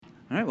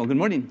All right, well, good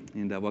morning,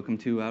 and welcome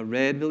to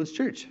Red Village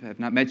Church. I have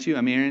not met you.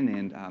 I'm Aaron,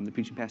 and I'm the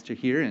preaching pastor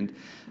here, and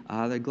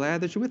they're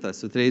glad that you're with us.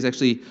 So today is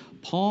actually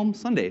Palm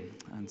Sunday,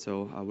 and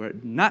so we're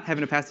not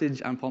having a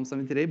passage on Palm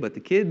Sunday today, but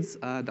the kids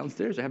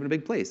downstairs are having a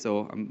big play,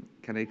 so I'm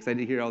kind of excited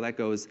to hear how that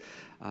goes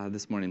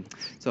this morning.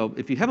 So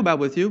if you have a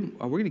Bible with you,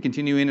 we're going to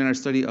continue in our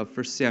study of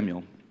 1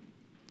 Samuel.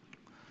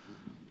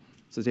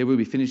 So today we'll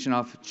be finishing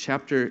off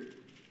chapter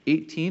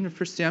 18 of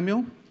 1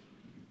 Samuel.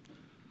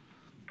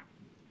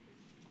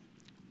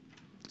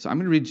 So I'm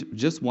going to read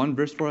just one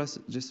verse for us,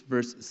 just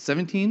verse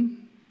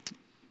 17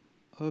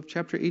 of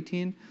chapter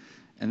 18.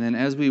 And then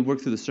as we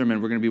work through the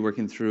sermon, we're going to be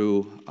working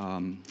through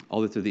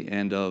all the way through the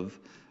end of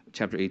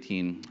chapter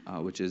 18,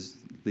 which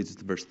leads us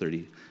to verse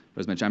 30.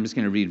 As mentioned, I'm just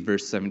going to read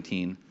verse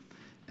 17.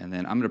 And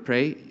then I'm going to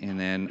pray and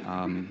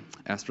then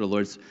ask for the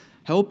Lord's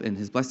help and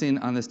his blessing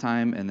on this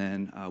time. And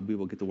then we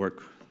will get to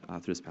work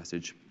through this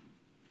passage.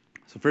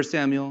 So 1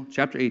 Samuel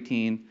chapter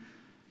 18,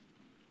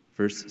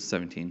 verse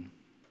 17.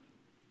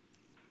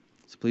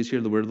 So please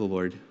hear the word of the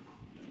Lord.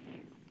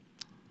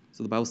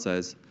 So the Bible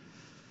says,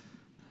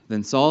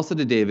 Then Saul said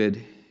to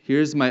David,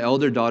 Here's my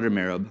elder daughter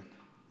Merab.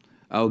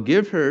 I'll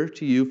give her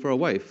to you for a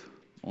wife.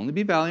 Only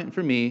be valiant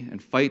for me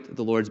and fight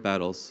the Lord's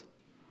battles.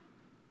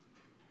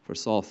 For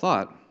Saul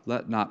thought,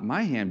 Let not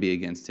my hand be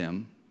against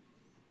him,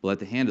 but let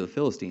the hand of the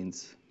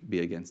Philistines be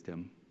against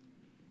him.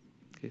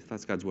 Okay, so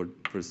that's God's word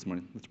for us this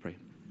morning. Let's pray.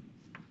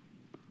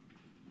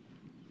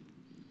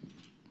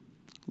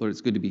 Lord,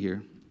 it's good to be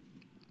here.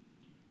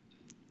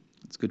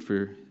 It's good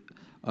for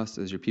us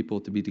as your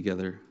people to be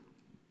together.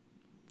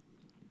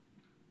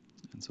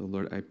 And so,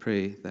 Lord, I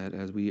pray that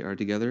as we are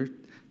together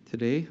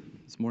today,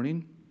 this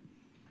morning,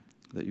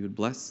 that you would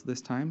bless this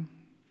time,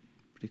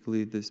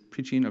 particularly this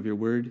preaching of your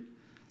word.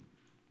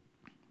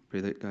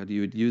 Pray that, God,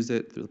 you would use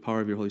it through the power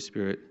of your Holy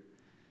Spirit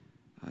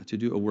to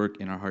do a work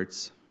in our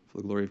hearts for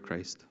the glory of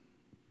Christ.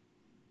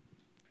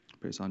 I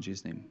pray this in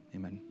Jesus' name.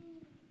 Amen.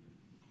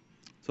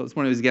 So this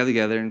morning we gather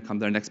together and come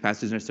to our next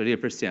passage in our study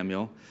of 1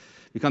 Samuel.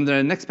 We come to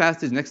our next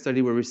passage, next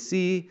study, where we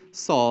see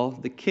Saul,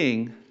 the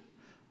king,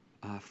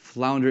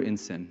 flounder in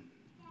sin.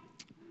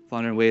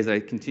 Flounder in ways that I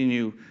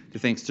continue to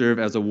think serve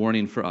as a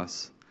warning for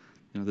us.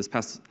 This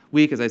past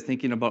week, as I was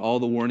thinking about all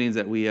the warnings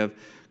that we have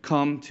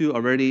come to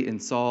already in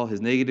Saul, his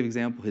negative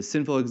example, his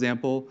sinful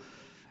example,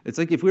 it's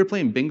like if we were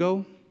playing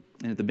bingo,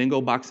 and the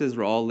bingo boxes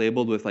were all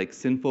labeled with like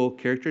sinful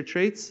character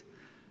traits.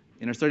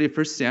 In our study of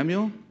 1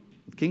 Samuel,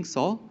 with King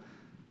Saul,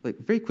 like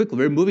very quickly,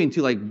 we're moving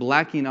to like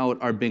blacking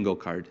out our bingo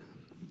card,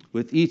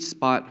 with each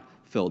spot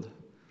filled. It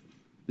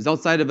was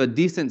outside of a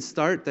decent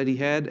start that he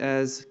had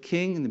as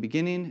king in the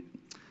beginning.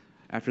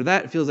 After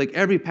that, it feels like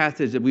every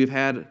passage that we've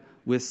had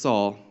with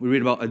Saul, we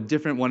read about a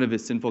different one of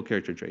his sinful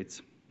character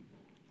traits.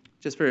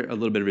 Just for a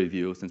little bit of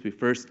review, since we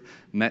first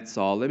met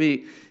Saul, let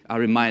me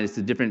remind us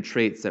the different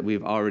traits that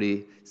we've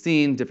already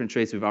seen, different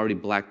traits we've already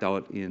blacked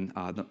out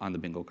on the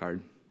bingo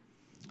card.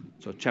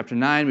 So chapter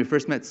 9, we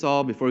first met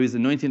Saul before he was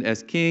anointed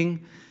as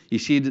king. He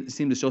seemed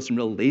to show some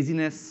real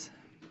laziness,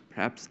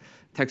 perhaps.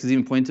 Text is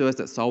even pointing to us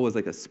that Saul was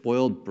like a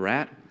spoiled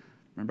brat.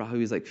 Remember how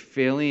he was like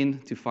failing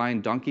to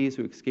find donkeys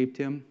who escaped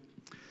him?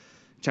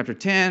 Chapter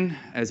 10,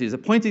 as he was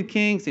appointed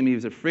king, seemed he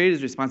was afraid of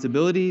his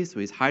responsibilities, so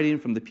he's hiding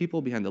from the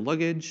people behind the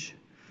luggage.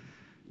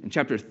 In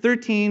chapter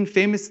 13,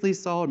 famously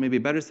Saul, or maybe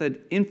better said,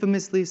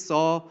 infamously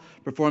Saul,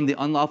 performed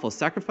the unlawful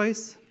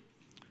sacrifice,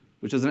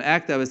 which was an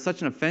act that was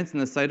such an offense in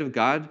the sight of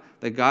God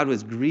that God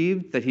was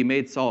grieved that he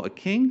made Saul a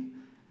king,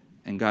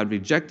 and God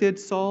rejected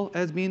Saul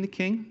as being the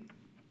king.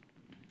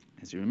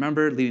 As you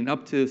remember, leading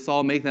up to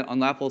Saul making that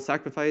unlawful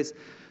sacrifice,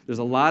 there's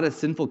a lot of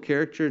sinful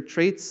character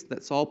traits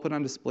that Saul put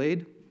on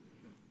display.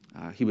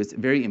 He was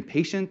very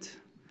impatient,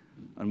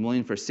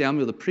 unwilling for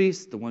Samuel the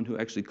priest, the one who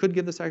actually could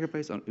give the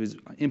sacrifice. He was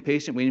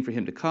impatient, waiting for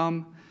him to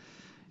come.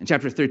 In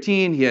chapter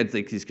 13, he had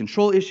like these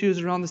control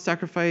issues around the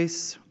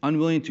sacrifice,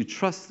 unwilling to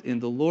trust in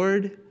the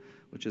Lord,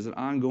 which is an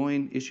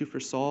ongoing issue for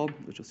Saul,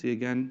 which we'll see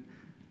again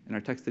in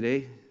our text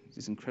today.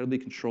 He's incredibly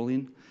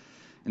controlling.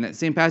 In that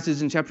same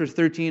passage in chapter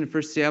 13 of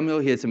 1 Samuel,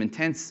 he had some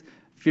intense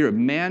fear of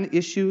man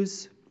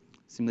issues. It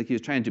seemed like he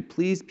was trying to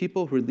please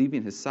people who were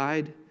leaving his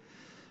side.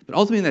 But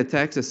ultimately in that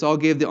text, as Saul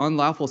gave the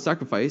unlawful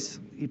sacrifice,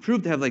 he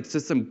proved to have like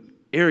just some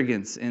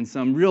arrogance and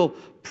some real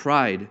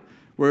pride,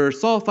 where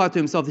Saul thought to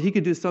himself that he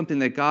could do something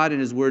that God and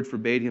his word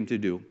forbade him to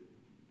do.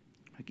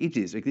 Like each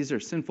of these are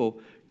sinful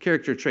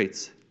character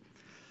traits.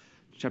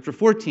 Chapter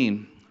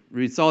 14, we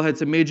read Saul had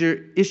some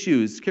major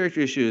issues,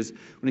 character issues,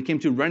 when it came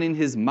to running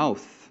his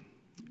mouth.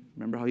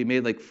 Remember how he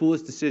made like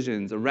foolish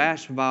decisions, a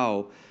rash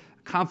vow,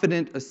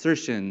 confident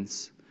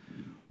assertions,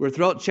 where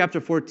throughout chapter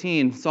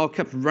 14, Saul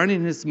kept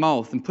running his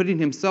mouth and putting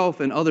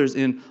himself and others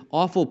in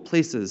awful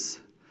places.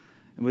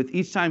 And with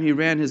each time he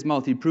ran his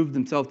mouth, he proved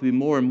himself to be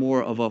more and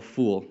more of a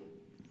fool.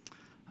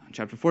 In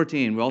chapter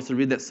 14, we also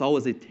read that Saul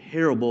was a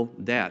terrible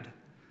dad,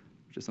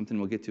 which is something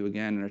we'll get to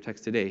again in our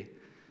text today.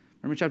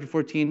 Remember chapter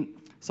 14,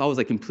 Saul was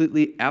like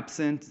completely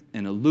absent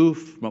and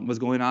aloof from what was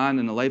going on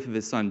in the life of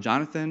his son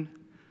Jonathan.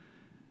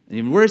 And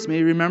even worse,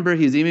 maybe remember,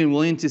 he's even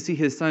willing to see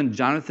his son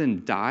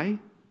Jonathan die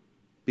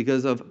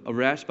because of a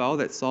rash vow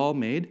that Saul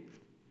made.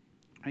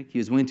 Right? He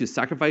was willing to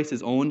sacrifice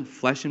his own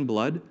flesh and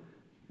blood in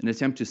an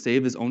attempt to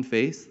save his own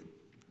faith.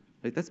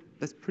 Right?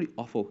 That's pretty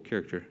awful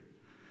character.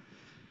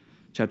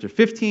 Chapter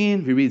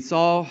 15, we read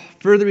Saul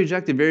further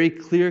reject a very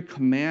clear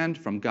command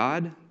from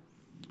God,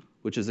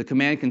 which is a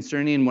command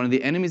concerning one of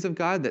the enemies of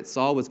God that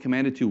Saul was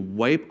commanded to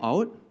wipe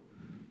out.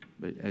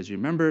 But as you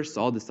remember,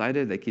 Saul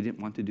decided that he didn't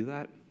want to do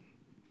that.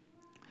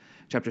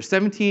 Chapter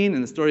 17, in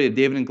the story of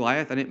David and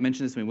Goliath, I didn't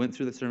mention this when we went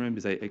through the sermon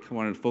because I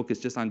wanted to focus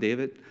just on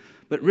David.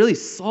 But really,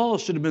 Saul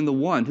should have been the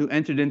one who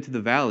entered into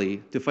the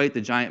valley to fight the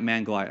giant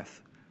man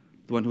Goliath,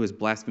 the one who was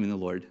blaspheming the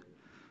Lord.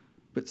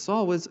 But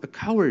Saul was a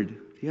coward.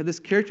 He had this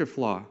character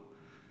flaw.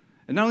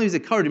 And not only is he a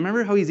coward,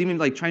 remember how he's even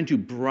trying to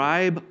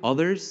bribe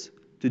others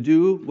to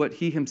do what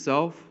he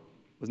himself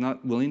was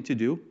not willing to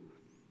do?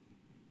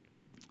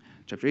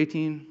 Chapter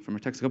 18, from our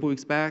text a couple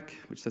weeks back,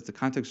 which sets the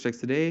context of text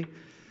today,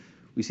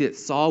 we see that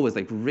Saul was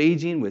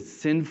raging with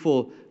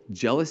sinful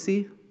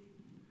jealousy,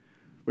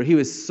 where he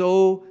was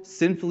so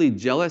sinfully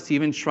jealous, he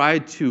even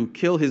tried to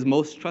kill his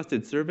most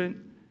trusted servant,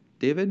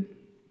 David,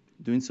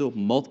 doing so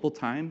multiple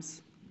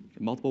times,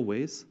 in multiple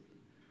ways.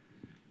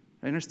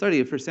 In our study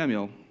of 1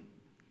 Samuel,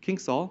 King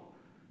Saul,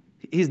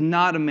 he's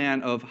not a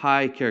man of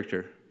high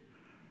character.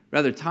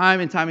 Rather,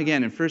 time and time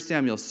again in 1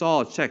 Samuel,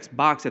 Saul checks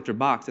box after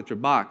box after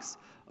box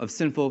of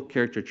sinful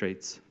character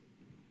traits.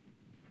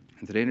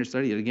 And today in our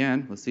study,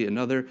 again, we'll see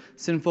another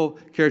sinful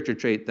character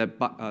trait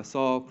that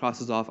Saul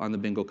crosses off on the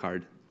bingo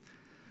card.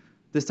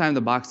 This time,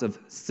 the box of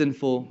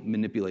sinful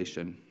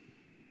manipulation.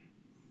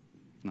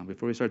 Now,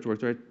 before we start to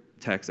work through our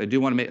text, I do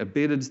want to make a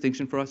bit of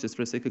distinction for us, just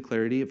for the sake of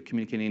clarity of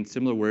communicating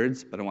similar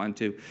words, but I want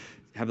to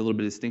have a little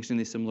bit of distinction in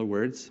these similar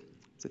words,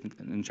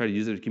 and try to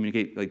use it to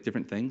communicate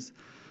different things.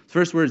 The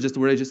first word is just the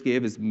word I just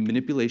gave, is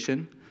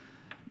manipulation.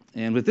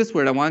 And with this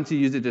word, I wanted to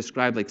use it to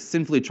describe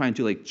sinfully trying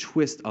to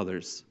twist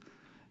others.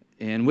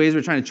 And ways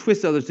we're trying to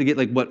twist others to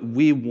get what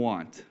we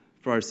want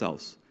for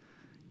ourselves,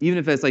 even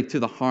if that's to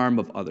the harm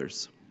of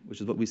others, which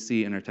is what we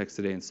see in our text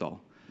today in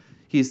Saul.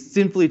 He's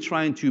sinfully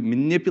trying to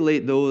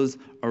manipulate those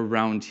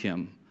around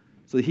him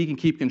so that he can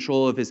keep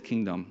control of his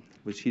kingdom,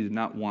 which he did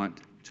not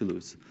want to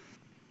lose.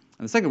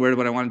 And the second word,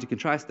 what I wanted to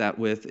contrast that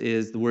with,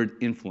 is the word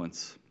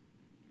influence,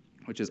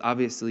 which is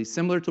obviously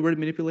similar to the word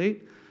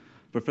manipulate,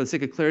 but for the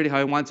sake of clarity, how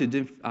I want to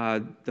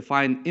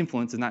define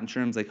influence is not in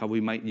terms how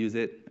we might use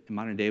it in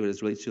modern day, but as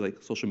it relates to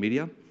social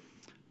media.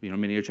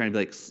 Many are trying to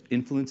be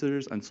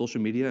influencers on social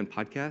media and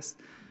podcasts.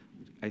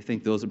 I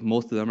think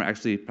most of them are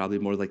actually probably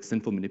more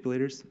sinful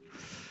manipulators,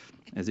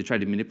 as they try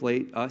to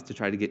manipulate us to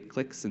try to get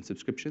clicks and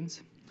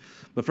subscriptions.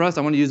 But for us,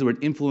 I want to use the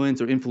word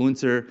influence or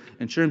influencer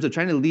in terms of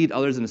trying to lead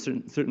others in a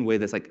certain way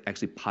that's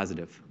actually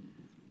positive.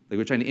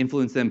 We're trying to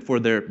influence them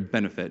for their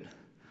benefit.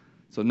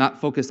 So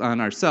not focused on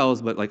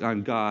ourselves, but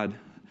on God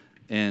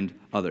and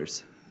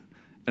others.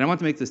 And I want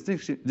to make this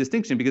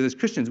distinction because as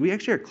Christians, we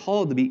actually are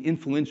called to be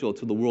influential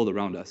to the world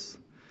around us,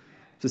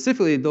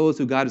 specifically those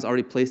who God has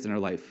already placed in our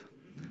life.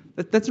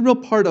 That's a real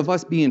part of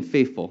us being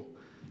faithful,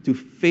 to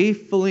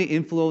faithfully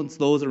influence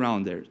those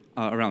around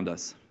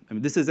us.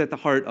 This is at the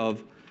heart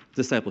of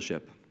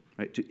discipleship,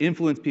 right? To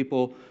influence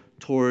people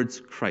towards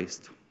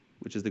Christ,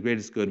 which is the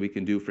greatest good we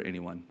can do for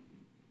anyone.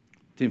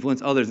 To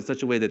influence others in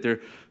such a way that they're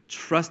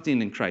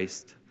trusting in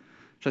Christ,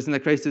 trusting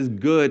that Christ is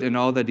good in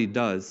all that he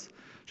does,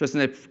 trusting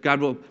that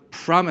God will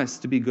promise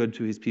to be good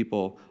to his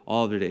people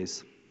all of their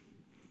days.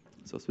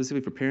 So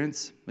specifically for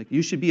parents,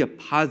 you should be a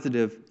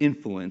positive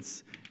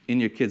influence in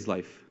your kid's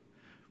life,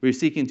 where you're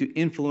seeking to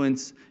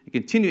influence and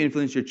continue to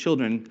influence your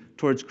children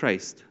towards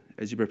Christ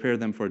as you prepare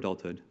them for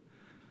adulthood.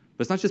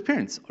 But it's not just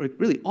parents,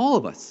 really all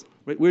of us.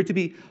 Right? We're to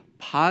be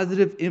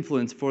positive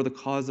influence for the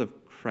cause of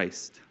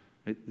Christ.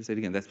 Right? Let's say it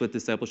again, that's what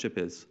discipleship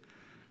is.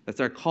 That's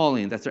our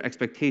calling, that's our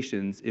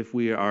expectations if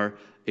we are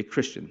a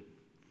Christian.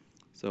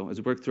 So as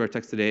we work through our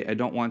text today, I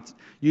don't want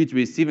you to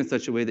receive in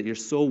such a way that you're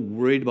so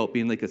worried about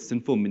being a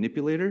sinful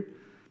manipulator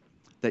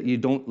that you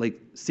don't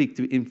seek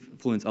to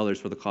influence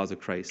others for the cause of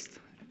Christ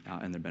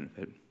and their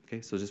benefit.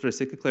 Okay, so just for the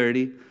sake of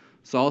clarity,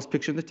 Saul's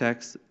picture in the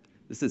text,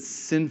 this is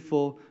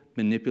sinful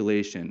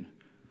manipulation,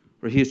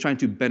 where he is trying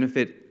to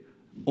benefit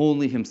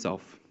only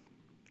himself.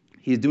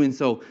 He is doing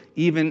so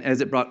even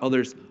as it brought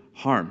others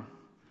harm.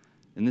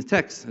 In this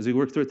text, as we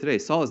work through it today,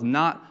 Saul is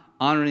not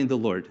honoring the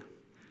Lord.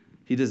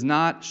 He does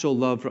not show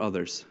love for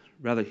others.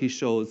 Rather, he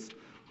shows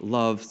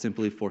love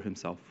simply for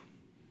himself.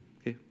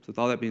 Okay, so with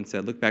all that being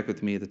said, look back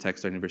with me at the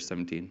text starting in verse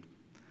 17.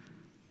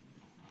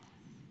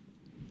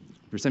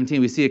 Verse 17,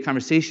 we see a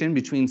conversation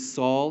between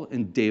Saul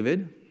and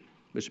David,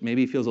 which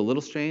maybe feels a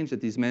little strange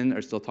that these men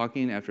are still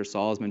talking after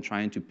Saul has been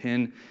trying to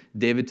pin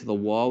David to the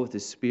wall with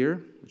his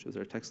spear, which was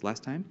our text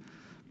last time.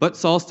 But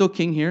Saul's still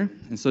king here,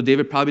 and so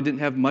David probably didn't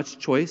have much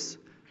choice.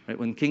 Right?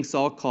 When King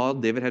Saul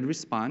called, David had to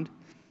respond.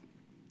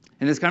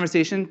 In this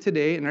conversation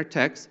today, in our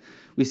text,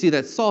 we see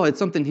that Saul had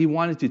something he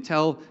wanted to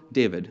tell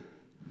David.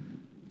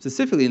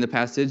 Specifically in the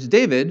passage,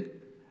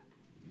 David,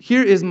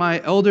 here is my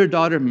elder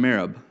daughter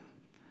Merab,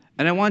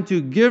 and I want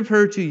to give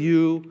her to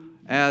you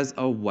as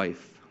a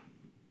wife.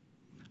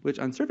 Which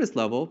on surface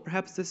level,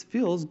 perhaps this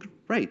feels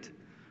right.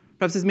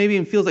 Perhaps this maybe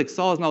even feels like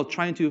Saul is now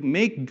trying to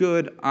make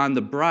good on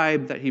the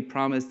bribe that he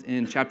promised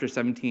in chapter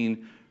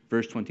 17,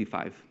 verse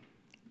 25.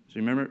 So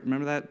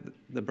remember that?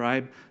 The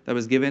bribe that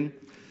was given?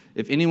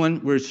 If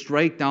anyone were to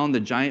strike down the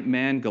giant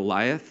man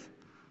Goliath,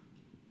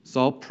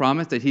 Saul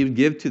promised that he would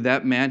give to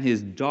that man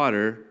his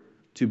daughter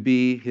to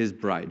be his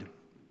bride.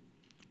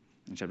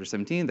 In chapter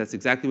 17, that's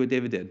exactly what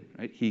David did,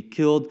 right? He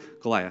killed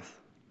Goliath.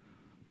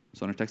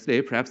 So in our text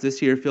today, perhaps this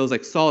here feels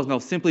like Saul is now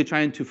simply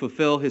trying to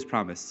fulfill his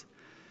promise.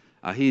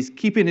 He's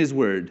keeping his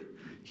word.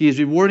 He is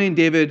rewarding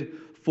David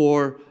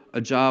for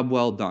a job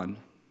well done,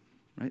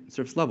 right?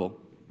 Surface level.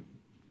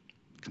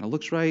 Kind of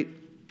looks right,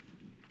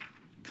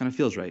 kind of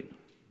feels right.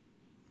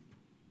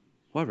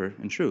 However,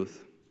 in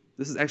truth,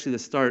 this is actually the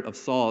start of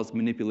Saul's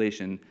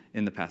manipulation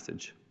in the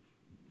passage.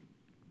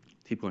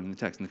 Keep going in the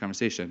text, in the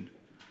conversation.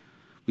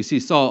 We see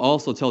Saul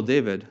also tell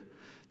David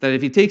that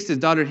if he takes his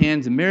daughter's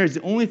hand in marriage,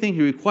 the only thing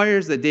he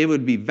requires is that David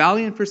would be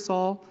valiant for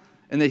Saul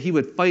and that he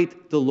would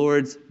fight the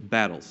Lord's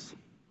battles.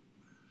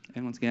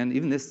 And once again,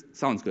 even this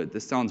sounds good.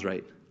 This sounds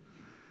right.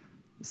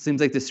 It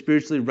seems like the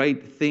spiritually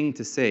right thing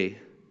to say.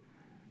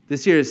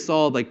 This here is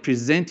Saul like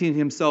presenting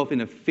himself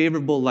in a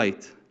favorable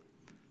light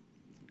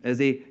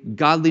as a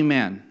godly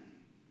man.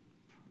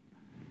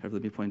 Let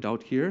me point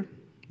out here,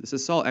 this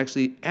is Saul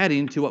actually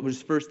adding to what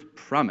was first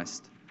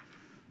promised.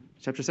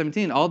 Chapter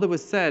 17, all that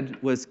was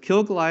said was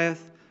kill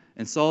Goliath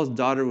and Saul's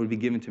daughter would be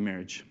given to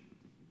marriage.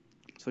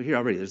 So here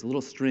already, there's a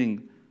little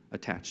string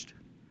attached.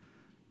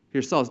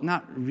 Here Saul's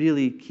not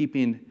really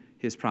keeping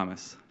his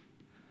promise.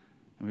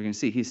 And we're going to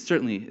see he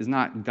certainly is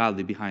not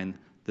godly behind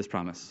this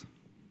promise.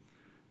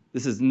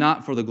 This is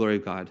not for the glory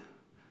of God.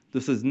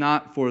 This is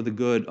not for the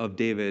good of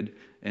David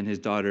and his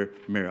daughter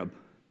Merab.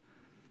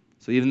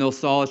 So even though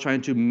Saul is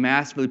trying to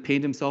masterfully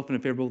paint himself in a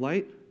favorable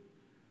light,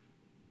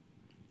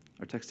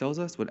 our text tells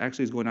us what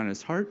actually is going on in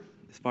his heart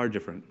is far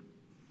different.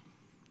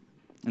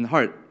 In the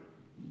heart,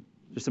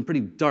 there's some pretty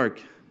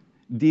dark,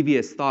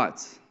 devious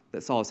thoughts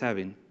that Saul is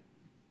having.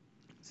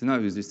 So now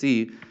as we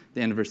see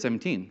the end of verse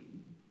 17.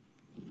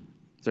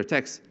 So our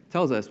text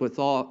tells us what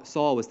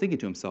Saul was thinking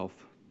to himself,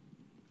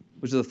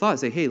 which is a thought,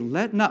 say, hey,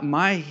 let not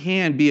my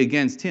hand be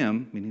against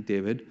him, meaning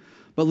David,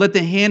 but let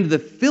the hand of the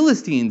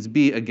Philistines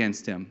be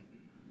against him.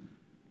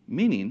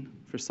 Meaning,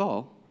 for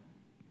Saul,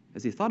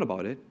 as he thought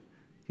about it,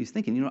 he's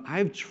thinking,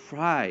 I've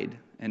tried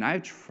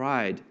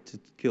to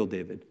kill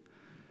David.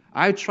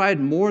 I've tried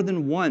more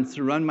than once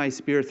to run my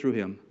spear through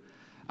him.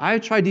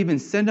 I've tried to even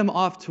send him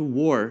off to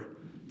war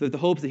with the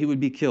hopes that he would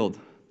be killed.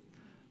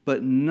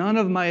 But none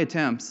of my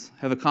attempts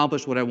have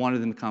accomplished what I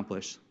wanted them to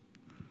accomplish.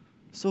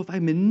 So if I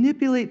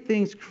manipulate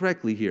things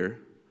correctly here,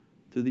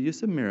 through the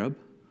use of Merab,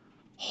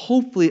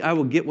 hopefully I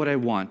will get what I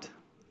want.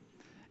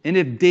 And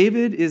if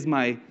David is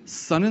my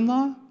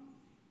son-in-law,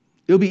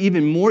 it'll be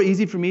even more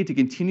easy for me to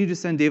continue to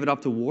send David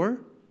off to war.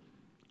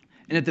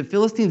 And if the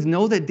Philistines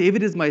know that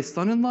David is my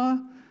son-in-law,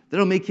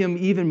 that'll make him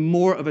even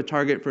more of a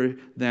target for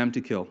them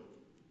to kill.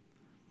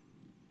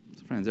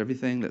 So friends,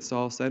 everything that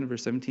Saul said in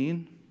verse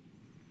 17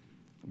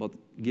 about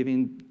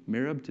giving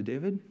Merab to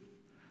David,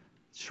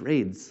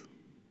 charades.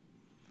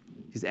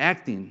 He's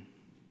acting.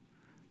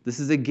 This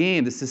is a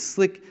game. This is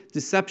slick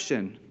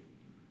deception.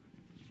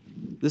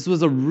 This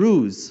was a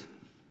ruse.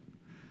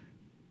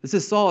 This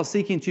is Saul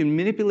seeking to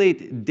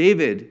manipulate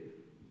David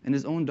and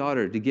his own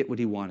daughter to get what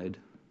he wanted,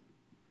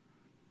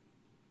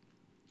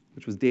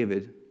 which was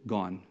David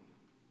gone.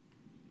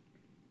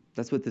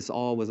 That's what this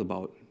all was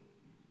about.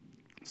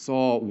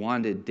 Saul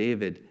wanted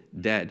David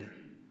dead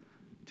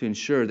to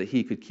ensure that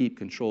he could keep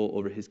control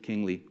over his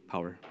kingly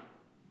power.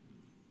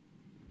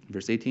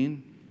 Verse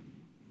 18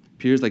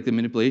 appears like the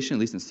manipulation, at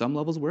least in some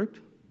levels, worked.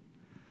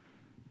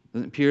 It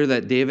doesn't appear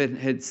that David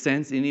had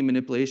sensed any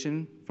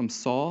manipulation from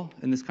Saul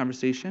in this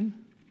conversation.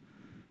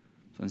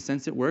 So in a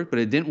sense it worked, but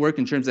it didn't work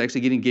in terms of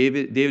actually getting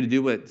David to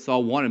do what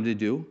Saul wanted him to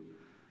do.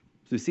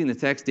 So we see in the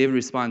text, David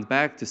responds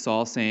back to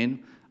Saul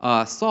saying,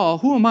 Saul,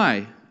 who am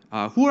I?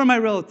 Who are my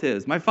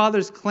relatives, my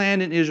father's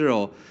clan in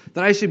Israel,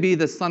 that I should be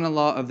the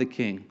son-in-law of the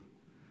king?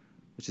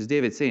 Which is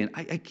David saying,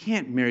 I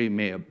can't marry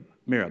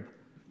Merab.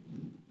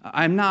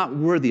 I'm not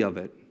worthy of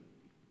it.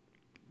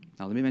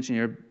 Now let me mention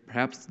here,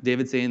 perhaps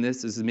David saying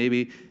this is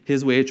maybe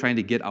his way of trying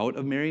to get out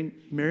of marrying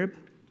Merab,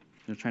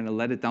 trying to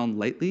let it down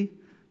lightly.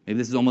 Maybe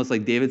this is almost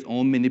like David's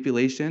own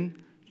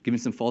manipulation, giving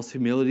some false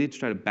humility to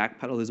try to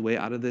backpedal his way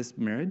out of this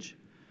marriage.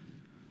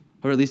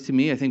 Or at least to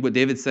me, I think what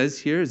David says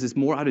here is this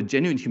more out of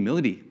genuine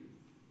humility.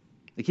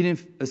 Like he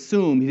didn't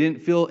assume, he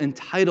didn't feel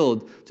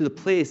entitled to the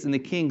place in the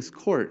king's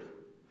court.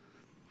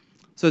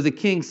 So as the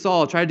king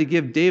Saul tried to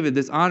give David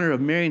this honor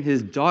of marrying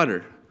his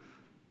daughter,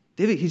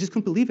 David, he just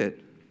couldn't believe it.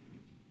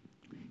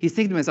 He's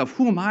thinking to himself,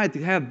 who am I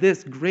to have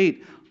this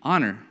great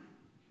honor?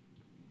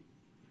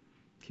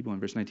 Keep going,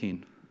 verse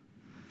 19.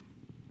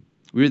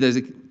 We read that as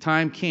the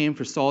time came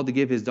for Saul to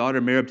give his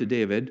daughter Merab to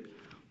David,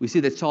 we see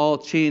that Saul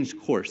changed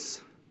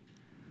course.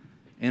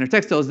 And our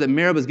text tells us that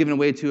Merab was given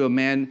away to a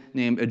man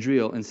named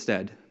Adriel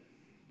instead.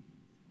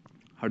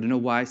 Hard to know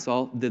why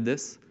Saul did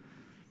this.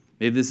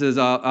 Maybe this is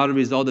out of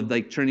result of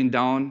David turning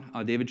down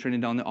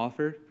the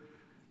offer.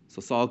 So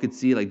Saul could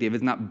see like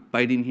David's not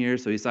biting here,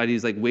 so he decided he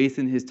was like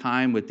wasting his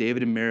time with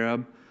David and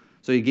Merab.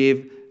 So he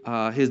gave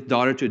his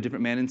daughter to a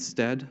different man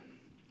instead.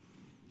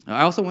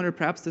 I also wonder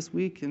perhaps this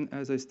week, and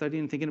as I studied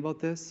and thinking about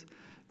this,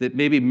 that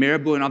maybe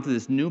Merab going off to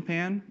this new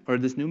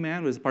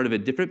man was part of a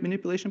different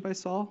manipulation by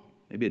Saul,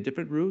 maybe a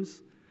different ruse.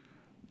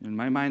 In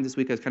my mind this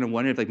week, I was kind of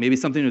wondering if like maybe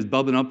something was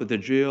bubbling up with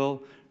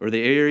Adriel or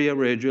the area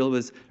where Adriel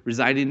was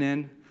residing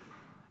in.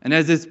 And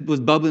as this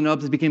was bubbling up,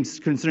 this became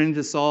concerning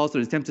to Saul, so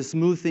an attempt to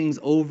smooth things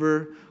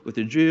over with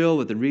Adriel,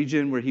 with the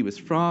region where he was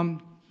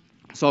from.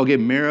 Saul gave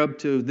Merab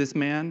to this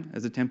man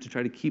as an attempt to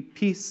try to keep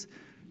peace,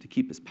 to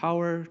keep his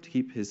power, to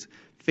keep his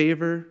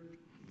favor,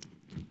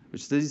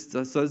 which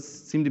does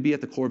seem to be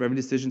at the core of every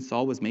decision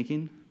Saul was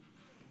making.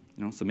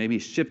 So maybe he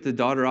shipped the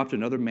daughter off to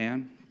another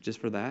man just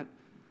for that.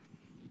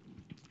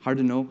 Hard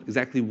to know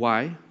exactly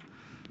why,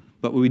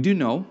 but what we do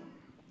know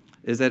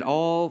is that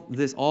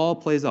this all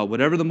plays out,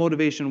 whatever the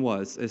motivation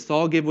was, as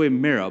Saul gave away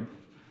Merab,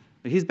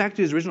 he's back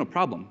to his original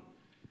problem.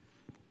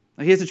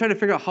 He has to try to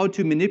figure out how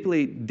to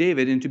manipulate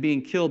David into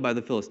being killed by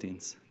the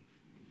Philistines.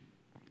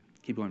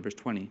 Keep going, verse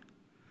 20.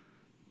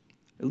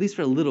 At least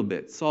for a little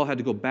bit, Saul had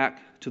to go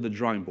back to the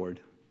drawing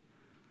board.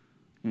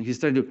 He's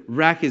starting to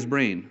rack his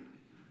brain.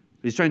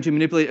 He's trying to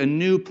manipulate a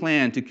new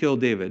plan to kill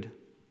David.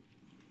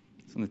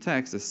 So in the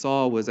text, as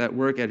Saul was at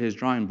work at his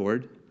drawing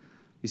board,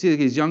 you see that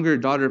his younger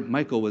daughter,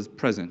 Michal, was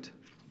present.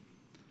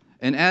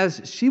 And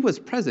as she was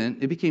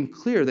present, it became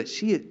clear that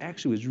she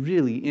actually was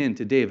really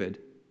into David.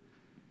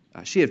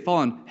 She had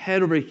fallen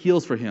head over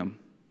heels for him.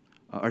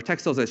 Our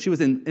text tells us she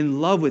was in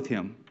love with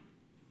him.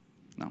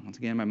 Now, once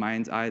again, in my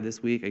mind's eye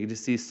this week, I could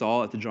just see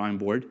Saul at the drawing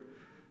board,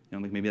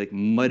 maybe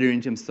muttering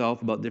to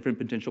himself about different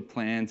potential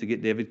plans to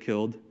get David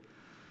killed,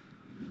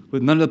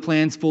 with none of the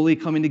plans fully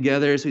coming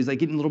together, so he's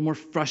getting a little more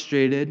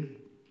frustrated.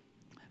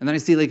 And then I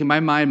see, in my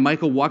mind,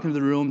 Michal walk into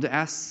the room to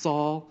ask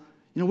Saul,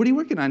 what are you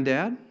working on,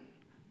 Dad?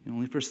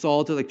 Only for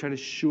Saul to try to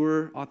shoo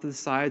her off to the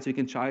side so he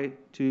can try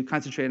to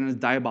concentrate on his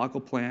diabolical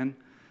plan.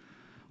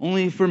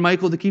 Only for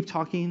Michal to keep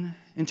talking,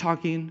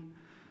 and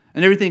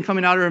everything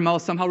coming out of her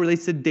mouth somehow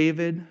relates to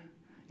David.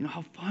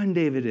 How fun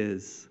David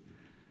is,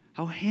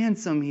 how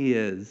handsome he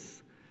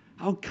is,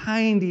 how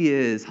kind he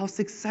is, how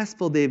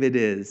successful David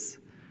is.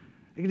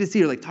 I can just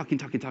see her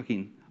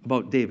talking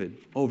about David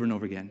over and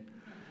over again.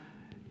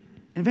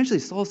 And eventually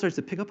Saul starts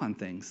to pick up on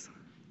things.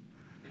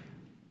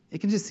 I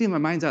can just see in my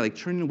mind's eye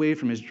turning away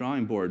from his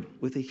drawing board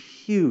with a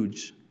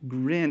huge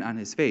grin on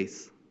his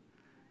face.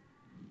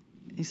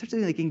 And he starts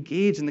to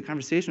engage in the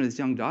conversation with his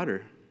young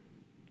daughter.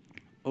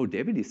 Oh,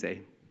 David, you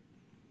say?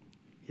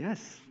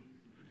 Yes.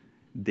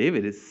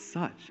 David is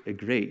such a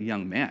great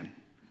young man.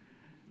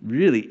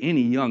 Really,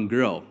 any young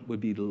girl would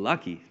be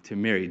lucky to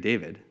marry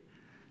David.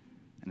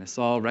 And as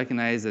Saul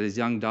recognized that his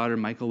young daughter,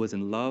 Michal, was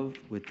in love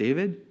with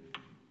David,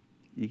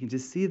 you can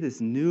just see this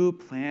new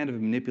plan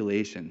of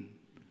manipulation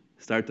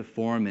start to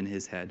form in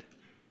his head.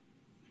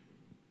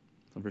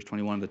 So verse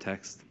 21 of the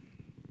text.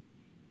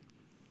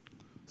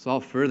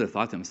 Saul further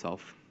thought to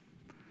himself,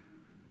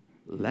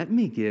 let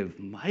me give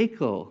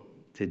Michal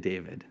to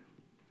David,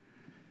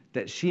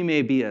 that she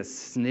may be a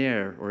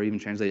snare, or even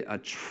translate a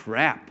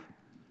trap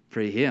for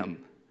him,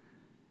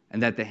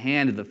 and that the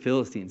hand of the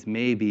Philistines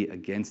may be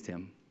against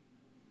him.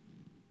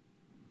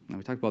 Now,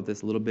 we talked about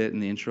this a little bit in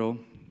the intro.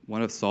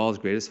 One of Saul's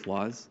greatest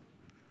flaws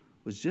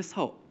was just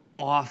how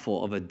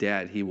awful of a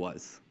dad he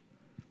was.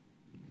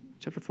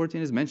 Chapter 14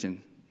 is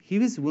mentioned. He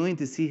was willing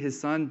to see his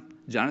son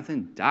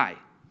Jonathan die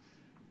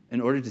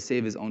in order to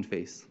save his own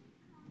face.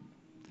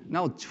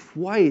 Now,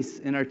 twice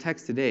in our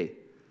text today,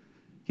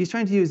 he's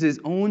trying to use his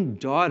own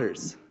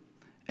daughters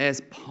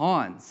as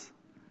pawns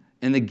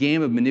in the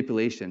game of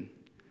manipulation.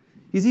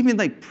 He's even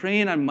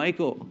preying on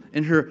Michal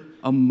and her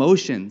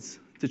emotions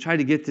to try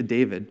to get to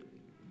David.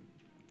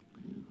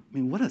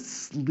 What a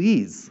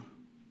sleaze.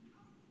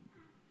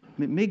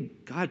 May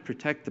God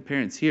protect the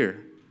parents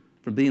here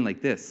from being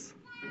like this.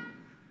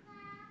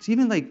 To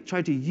even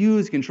try to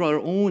use, control our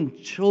own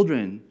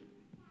children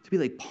to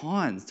be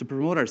pawns, to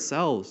promote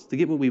ourselves, to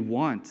get what we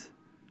want.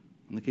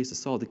 In the case of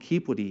Saul, to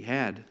keep what he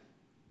had.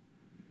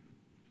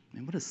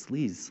 What a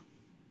sleaze.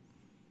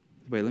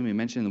 But let me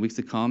mention, in the weeks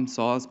to come,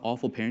 Saul's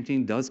awful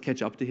parenting does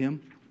catch up to him.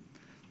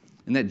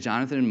 And that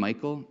Jonathan and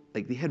Michal,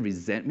 they had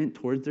resentment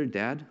towards their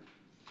dad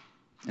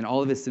and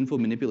all of his sinful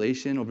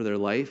manipulation over their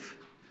life.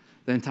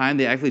 Then in time,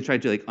 they actually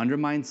tried to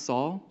undermine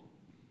Saul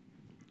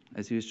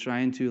as he was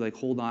trying to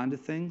hold on to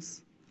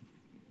things.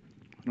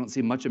 I don't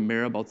see much of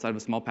Merab outside of a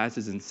small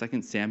passage in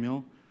 2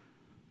 Samuel,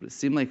 but it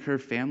seemed like her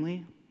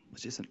family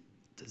was just a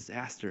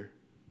disaster.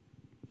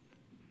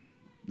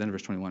 Then in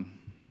verse 21.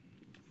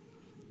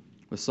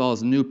 With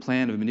Saul's new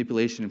plan of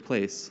manipulation in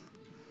place,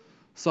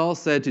 Saul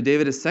said to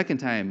David a second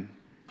time,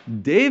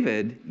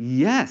 David,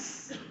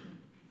 yes,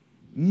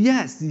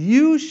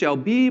 you shall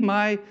be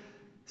my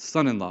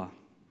son-in-law.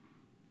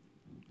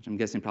 Which I'm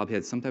guessing probably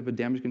had some type of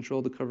damage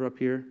control to cover up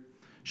here.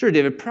 Sure,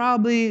 David,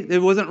 probably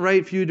it wasn't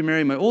right for you to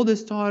marry my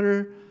oldest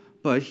daughter,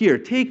 but here,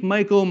 take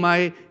Michal,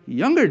 my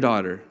younger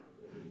daughter.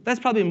 That's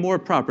probably more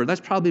proper.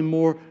 That's probably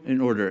more in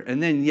order.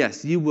 And then,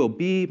 yes, you will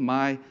be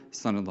my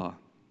son-in-law.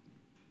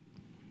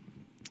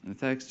 In the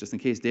text, just in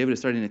case David is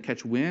starting to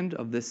catch wind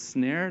of this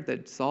snare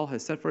that Saul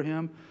has set for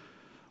him,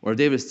 or if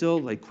David is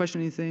still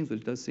questioning things,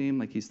 which does seem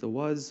like he still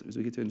was, as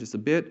we get to in just a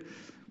bit,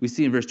 we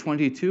see in verse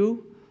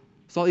 22,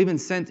 Saul even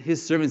sent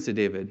his servants to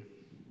David,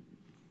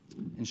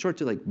 in short,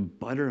 to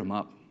butter him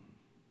up,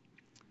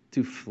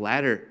 to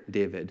flatter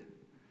David,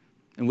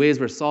 in ways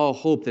where Saul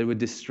hoped that it would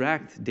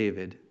distract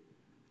David.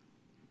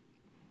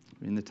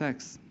 In the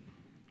text,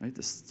 right,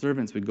 the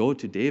servants would go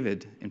to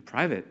David in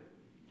private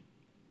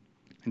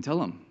and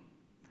tell him,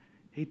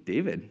 "Hey,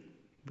 David,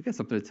 we got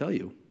something to tell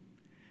you.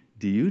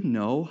 Do you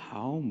know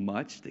how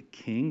much the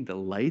king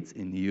delights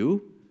in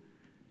you?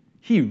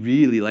 He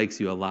really likes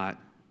you a lot.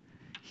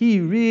 He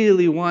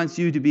really wants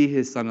you to be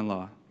his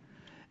son-in-law.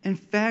 In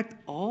fact,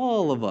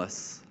 all of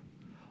us,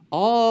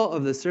 all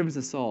of the servants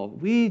of Saul,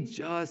 we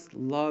just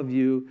love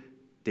you,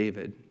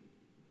 David."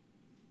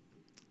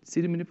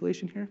 See the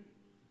manipulation here?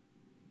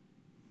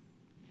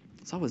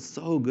 Saul was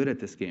so good at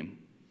this game.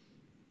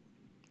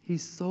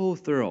 He's so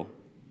thorough.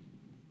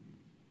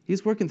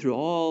 He's working through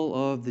all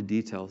of the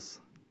details.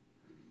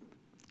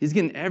 He's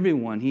getting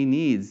everyone he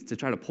needs to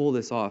try to pull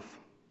this off.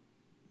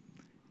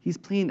 He's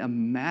playing a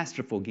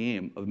masterful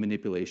game of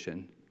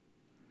manipulation.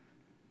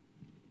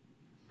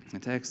 In the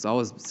text, Saul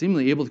was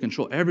seemingly able to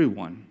control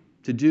everyone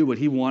to do what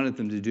he wanted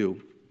them to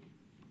do,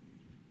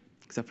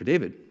 except for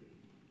David,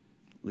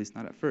 at least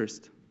not at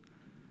first.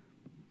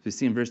 We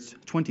see in verse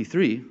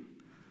 23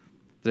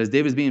 that as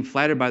David is being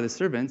flattered by the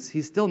servants,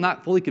 he's still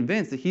not fully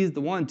convinced that he's the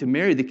one to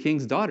marry the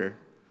king's daughter.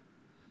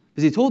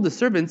 Because he told the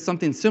servants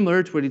something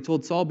similar to what he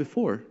told Saul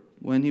before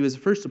when he was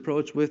first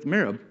approached with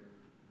Merab.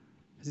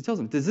 As he tells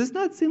him, "Does this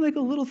not seem like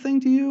a little thing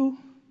to you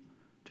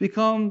to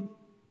become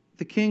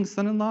the king's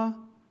son-in-law?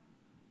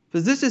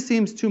 Because this just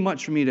seems too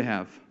much for me to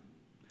have.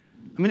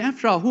 I mean,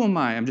 after all, who am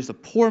I? I'm just a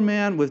poor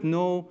man with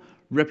no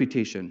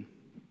reputation."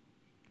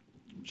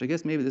 Which I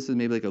guess maybe this is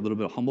maybe a little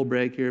bit of humble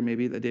brag here,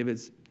 maybe that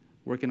David's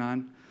working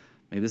on.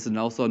 Maybe this is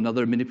also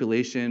another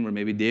manipulation where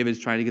maybe David's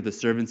trying to get the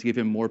servants to give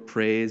him more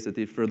praise, that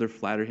they further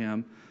flatter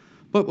him.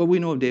 But what we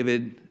know of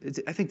David,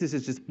 I think this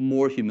is just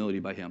more humility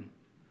by him.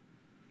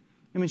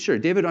 I mean, sure,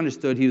 David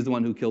understood he was the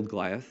one who killed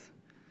Goliath.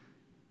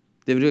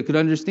 David could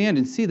understand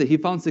and see that he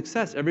found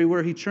success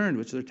everywhere he turned,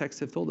 which their texts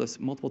have told us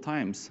multiple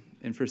times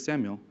in 1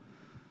 Samuel.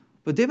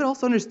 But David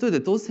also understood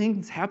that those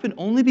things happened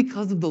only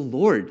because of the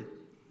Lord.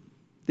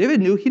 David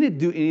knew he didn't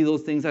do any of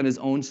those things on his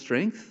own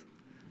strength.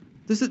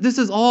 This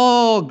is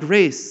all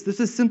grace.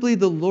 This is simply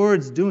the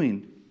Lord's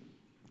doing.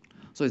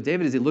 So as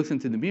he looks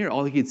into the mirror,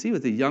 all he could see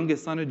was the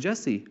youngest son of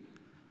Jesse,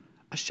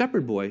 a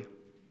shepherd boy,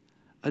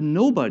 a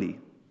nobody,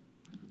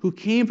 who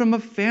came from a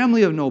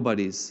family of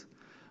nobodies,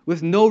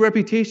 with no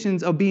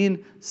reputations of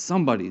being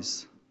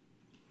somebodies.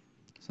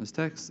 So in this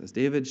text, as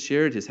David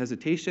shared his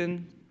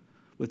hesitation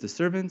with the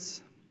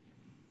servants,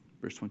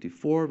 verse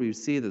 24, we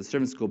see that the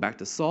servants go back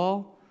to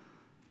Saul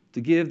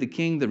to give the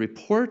king the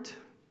report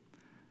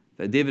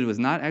that David was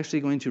not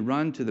actually going to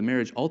run to the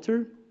marriage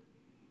altar.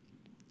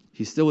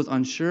 He still was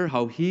unsure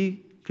how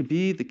he could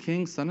be the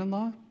king's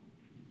son-in-law.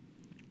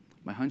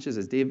 My hunch is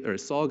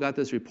as Saul got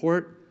this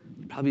report,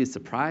 he probably is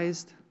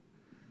surprised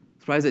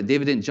that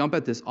David didn't jump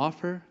at this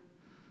offer,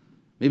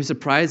 maybe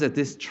surprised that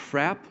this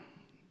trap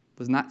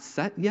was not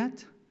set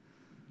yet,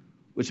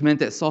 which meant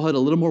that Saul had a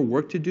little more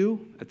work to do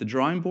at the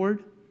drawing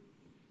board,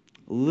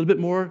 a little bit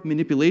more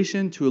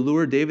manipulation to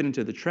allure David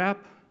into the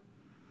trap.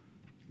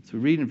 So we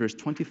read in verse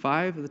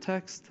 25 of the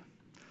text,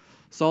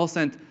 Saul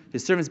sent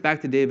his servants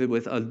back to David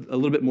with a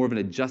little bit more of an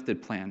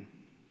adjusted plan,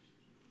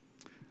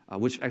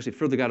 which actually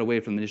further got away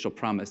from the initial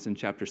promise in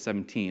chapter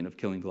 17 of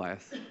killing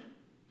Goliath.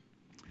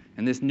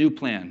 And this new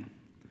plan,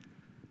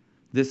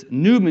 this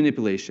new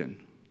manipulation,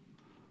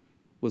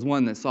 was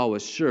one that Saul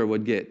was sure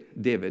would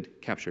get David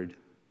captured.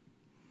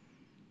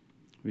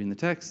 Reading the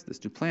text,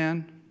 this new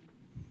plan,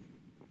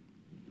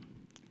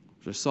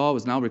 for Saul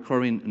was now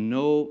requiring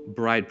no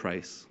bride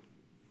price,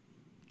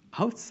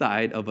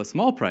 outside of a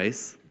small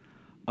price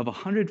of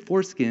 100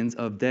 foreskins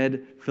of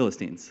dead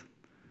Philistines,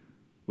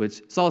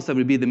 which Saul said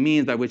would be the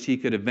means by which he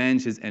could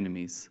avenge his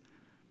enemies.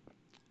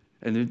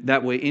 And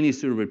that way, any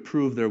suitor would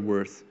prove their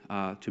worth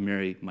to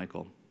marry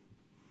Michal.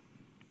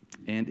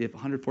 And if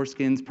 100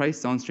 foreskins price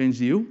sounds strange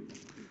to you,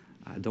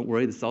 don't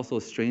worry, this also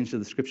is strange to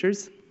the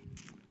scriptures.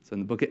 So in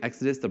the book of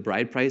Exodus, the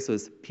bride price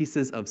was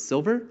pieces of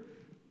silver,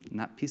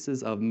 not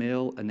pieces of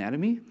male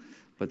anatomy,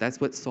 but that's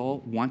what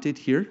Saul wanted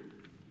here.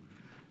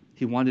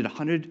 He wanted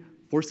 100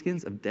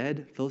 foreskins of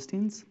dead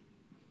Philistines.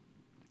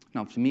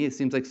 Now, to me, it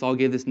seems like Saul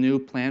gave this new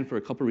plan for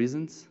a couple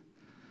reasons.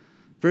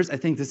 First, I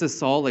think this is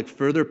Saul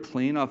further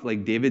playing off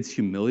David's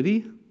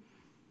humility.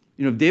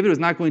 If David was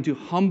not going to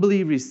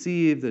humbly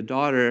receive the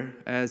daughter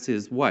as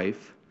his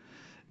wife,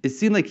 it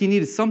seemed like he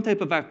needed some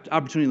type of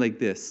opportunity like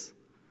this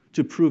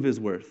to prove his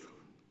worth.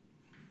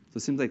 So it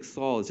seems like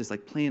Saul is just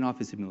playing off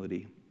his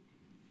humility.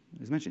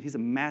 As mentioned, he's a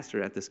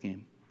master at this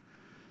game.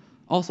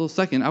 Also,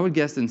 second, I would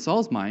guess in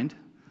Saul's mind,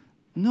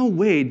 no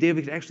way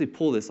David could actually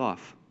pull this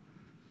off.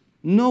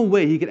 No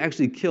way he could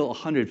actually kill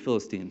 100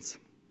 Philistines.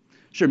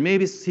 Sure,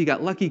 maybe he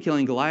got lucky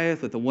killing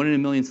Goliath with a 1 in a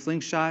million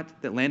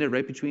slingshot that landed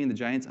right between the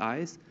giant's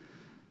eyes.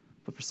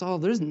 But for Saul,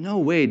 there's no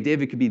way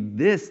David could be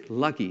this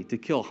lucky to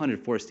kill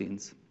 100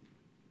 Philistines.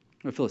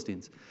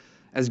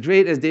 As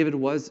great as David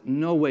was,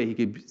 no way he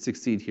could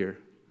succeed here.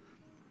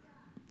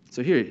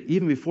 So here,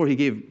 even before he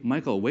gave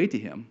Michal away to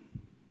him,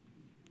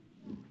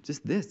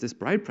 just this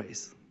bride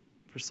price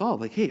for Saul,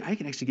 like, hey, I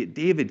can actually get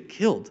David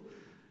killed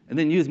and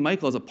then use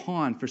Michal as a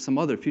pawn for some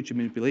other future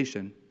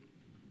manipulation.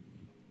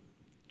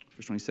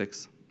 Verse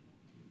 26.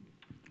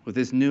 With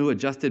this new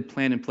adjusted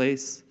plan in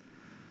place,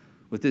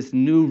 with this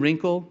new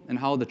wrinkle and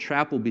how the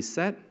trap will be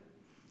set,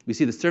 we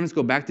see the servants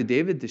go back to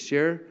David to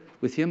share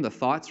with him the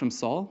thoughts from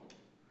Saul.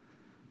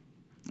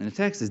 And the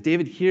text, as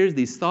David hears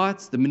these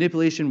thoughts, the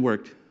manipulation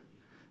worked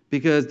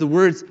because the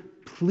words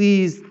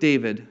pleased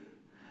David.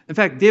 In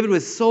fact, David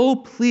was so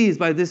pleased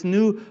by this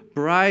new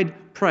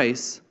bride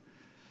price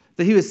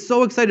that he was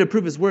so excited to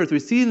prove his worth. We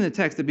see in the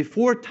text that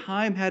before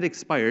time had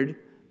expired,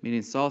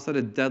 meaning Saul set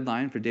a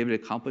deadline for David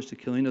to accomplish the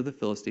killing of the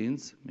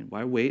Philistines. I mean,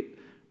 why wait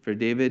for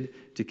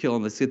David to kill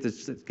him? Let's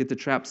get the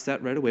trap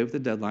set right away with the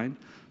deadline.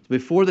 So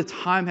before the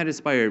time had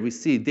expired, we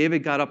see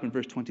David got up in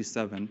verse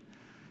 27.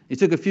 He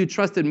took a few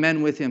trusted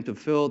men with him to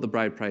fill the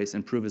bride price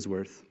and prove his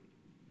worth.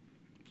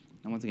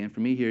 And once again, for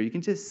me here, you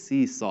can just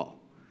see Saul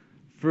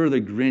further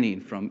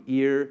grinning from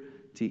ear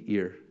to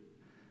ear,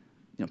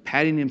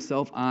 patting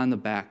himself on the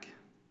back,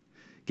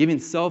 giving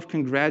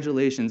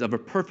self-congratulations of a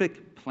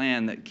perfect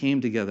plan that came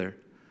together,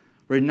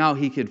 where now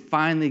he could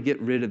finally get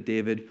rid of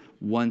David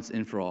once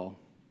and for all.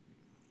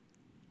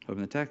 However,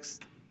 in the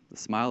text, the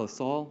smile of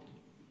Saul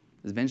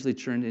is eventually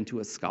turned into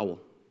a scowl.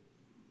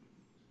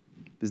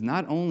 Because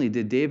not only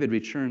did David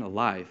return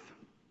alive,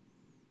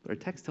 but our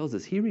text tells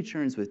us he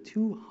returns with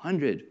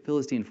 200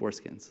 Philistine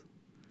foreskins,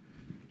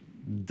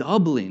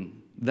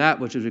 doubling that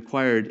which is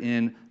required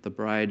in the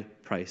bride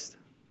price,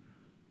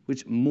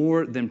 which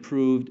more than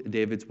proved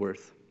David's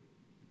worth.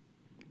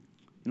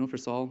 For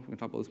Saul, we're going to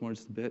talk about this more in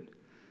just a bit.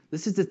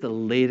 This is just the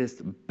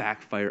latest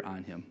backfire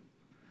on him.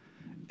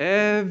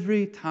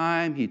 Every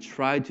time he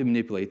tried to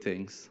manipulate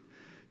things,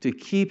 to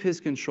keep his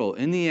control,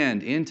 in the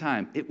end, in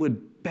time, it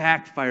would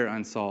backfire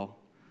on Saul.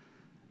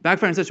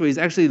 Backfire in such a way he's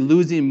actually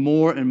losing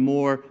more and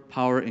more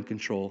power and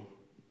control.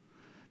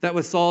 That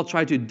what Saul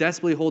tried to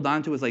desperately hold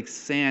on to was like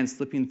sand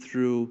slipping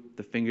through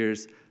the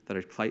fingers that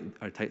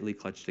are tightly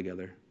clutched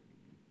together.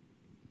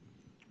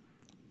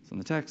 So in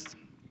the text,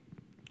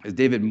 as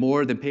David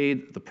more than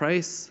paid the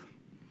price,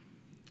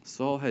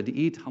 Saul had to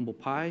eat humble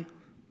pie,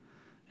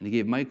 and he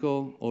gave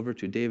Michal over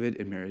to David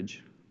in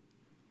marriage.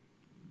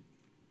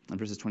 In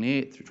verses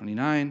 28 through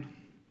 29,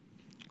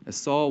 as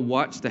Saul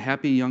watched the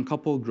happy young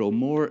couple grow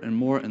more and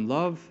more in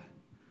love,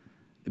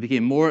 it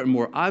became more and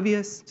more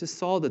obvious to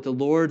Saul that the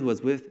Lord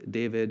was with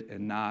David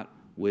and not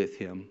with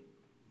him,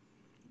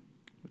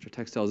 which our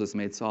text tells us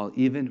made Saul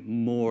even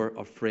more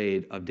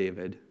afraid of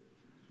David,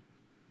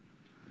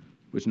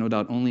 which no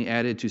doubt only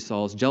added to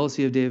Saul's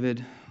jealousy of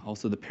David,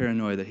 also the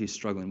paranoia that he's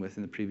struggling with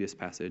in the previous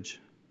passage.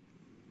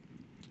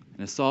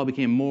 And as Saul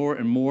became more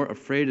and more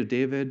afraid of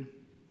David,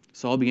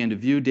 Saul began to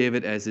view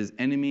David as his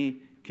enemy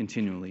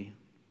continually.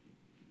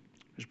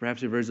 Which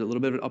perhaps reverts a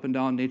little bit of an up and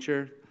down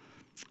nature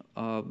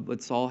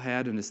what Saul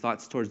had in his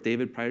thoughts towards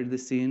David prior to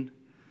this scene,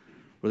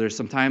 where there's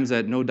some times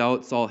that no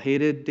doubt Saul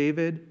hated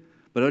David,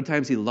 but other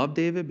times he loved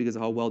David because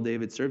of how well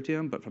David served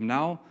him. But from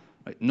now,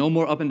 no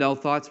more up and down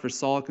thoughts for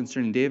Saul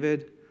concerning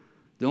David.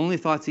 The only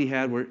thoughts he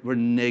had were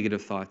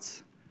negative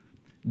thoughts.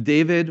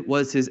 David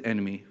was his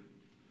enemy,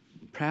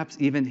 perhaps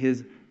even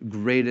his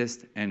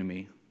greatest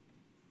enemy.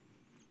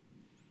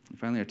 And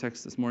finally, our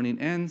text this morning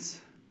ends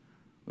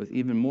with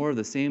even more of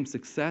the same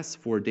success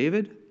for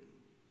David,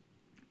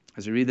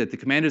 as we read that the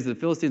commanders of the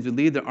Philistines would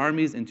lead their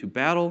armies into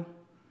battle,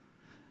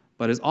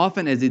 but as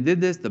often as they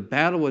did this, the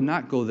battle would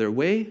not go their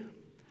way,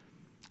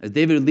 as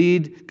David would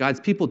lead God's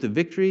people to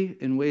victory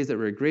in ways that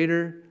were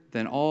greater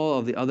than all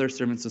of the other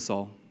servants of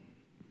Saul.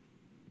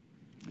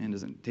 And it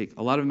doesn't take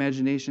a lot of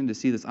imagination to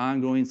see this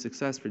ongoing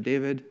success for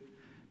David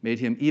made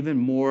him even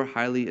more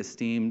highly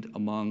esteemed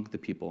among the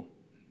people.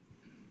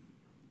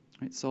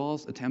 Right?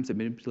 Saul's attempts at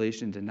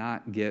manipulation did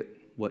not get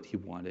what he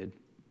wanted.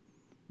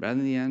 Rather,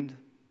 in the end,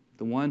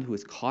 the one who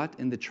was caught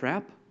in the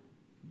trap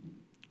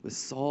was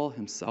Saul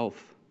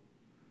himself.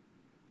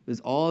 It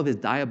was all of his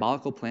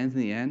diabolical plans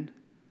in the end.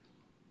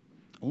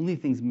 Only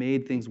things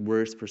made things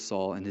worse for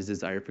Saul and his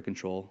desire for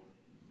control,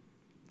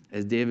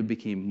 as David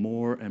became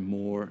more and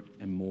more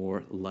and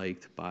more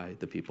liked by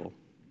the people.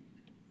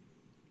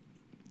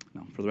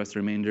 Now, for the rest of the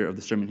remainder of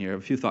the sermon here, I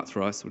have a few thoughts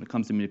for us when it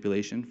comes to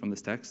manipulation from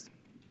this text.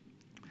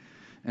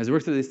 As I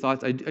work through these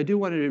thoughts, I do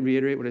want to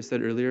reiterate what I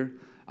said earlier.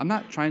 I'm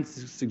not trying to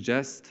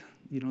suggest,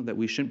 that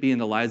we shouldn't be in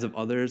the lives of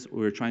others or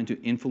we're trying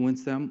to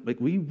influence them.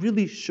 We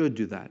really should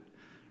do that.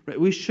 Right?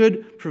 We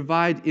should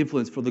provide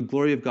influence for the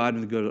glory of God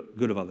and the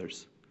good of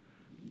others.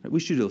 Right?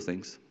 We should do those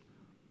things.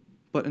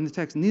 But in the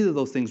text, neither of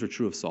those things were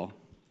true of Saul.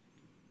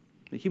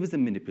 He was a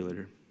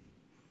manipulator.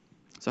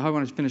 So how I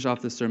want to finish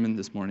off this sermon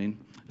this morning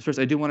is first,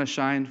 I do want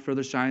to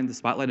further shine the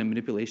spotlight on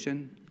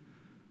manipulation,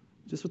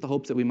 just with the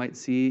hopes that we might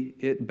see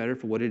it better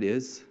for what it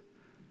is.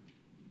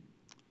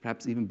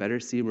 Perhaps even better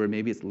see where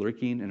maybe it's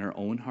lurking in our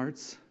own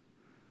hearts,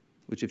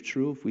 which if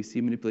true, if we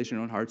see manipulation in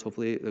our own hearts,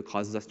 hopefully it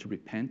causes us to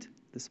repent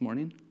this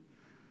morning.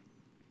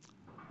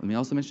 Let me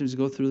also mention as we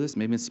go through this,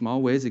 maybe in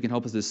small ways, it can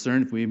help us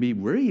discern if maybe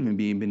we're even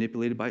being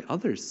manipulated by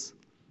others,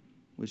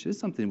 which is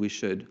something we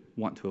should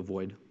want to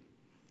avoid.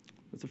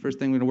 That's the first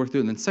thing we're going to work through.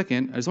 And then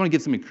second, I just want to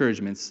give some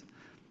encouragements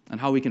on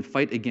how we can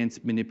fight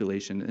against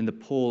manipulation and the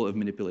pull of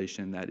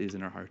manipulation that is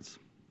in our hearts.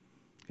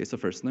 Okay, so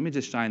first, let me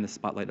just shine the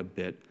spotlight a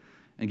bit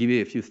and give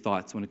you a few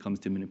thoughts when it comes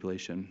to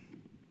manipulation.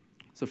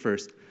 So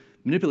first,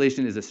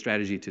 manipulation is a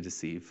strategy to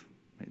deceive.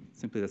 Right?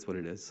 Simply, that's what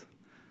it is.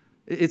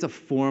 It's a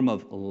form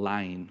of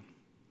lying.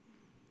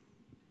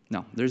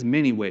 Now, there's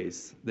many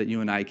ways that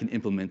you and I can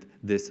implement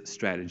this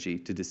strategy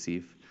to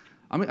deceive.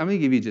 I'm going to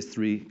give you just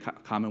three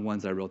common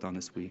ones that I wrote down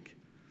this week.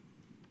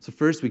 So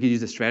first, we could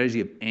use a strategy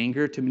of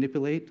anger to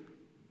manipulate,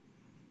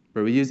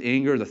 where we use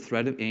anger, the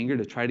threat of anger,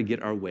 to try to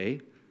get our way.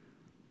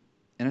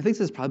 And I think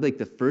this is probably like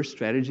the first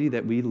strategy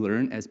that we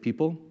learn as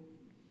people.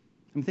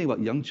 I'm thinking about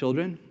young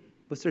children.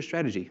 What's their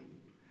strategy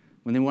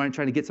when they want to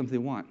try to get something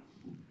they want?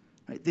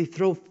 Right? They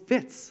throw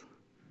fits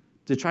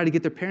to try to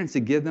get their parents to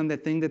give them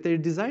that thing that they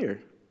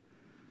desire.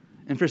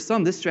 And for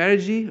some, this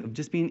strategy of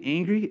just being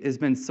angry has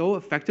been so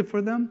effective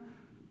for them,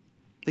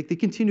 like they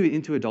continue it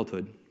into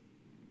adulthood.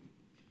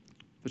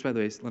 Which, by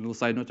the way, a little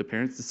side note to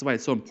parents, this is why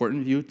it's so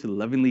important for you to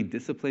lovingly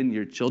discipline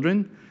your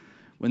children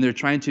when they're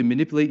trying to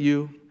manipulate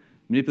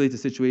the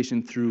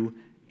situation through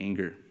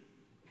anger.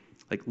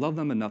 Like, love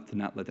them enough to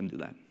not let them do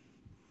that.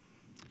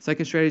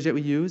 Second strategy that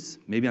we use,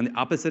 maybe on the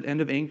opposite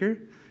end of anger,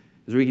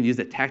 is where we can use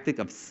the tactic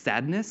of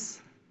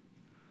sadness,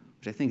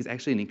 which I think is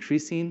actually an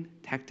increasing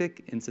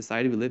tactic in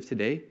society we live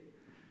today,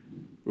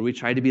 where we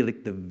try to be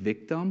like the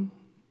victim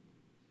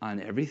on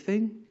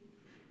everything,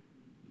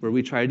 where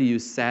we try to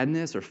use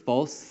sadness or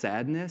false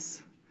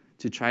sadness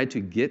to try to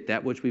get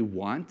that which we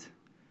want.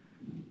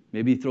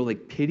 Maybe throw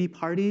like pity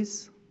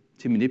parties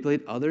to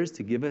manipulate others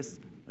to give us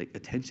like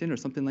attention or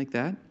something like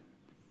that.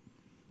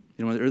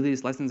 You know, one of the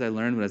earliest lessons I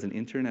learned when I was an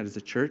intern at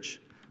a church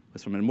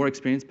was from a more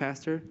experienced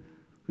pastor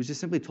who just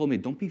simply told me,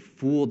 don't be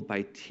fooled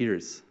by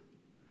tears.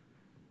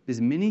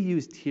 Because many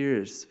use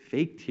tears,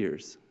 fake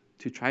tears,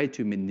 to try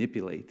to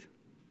manipulate.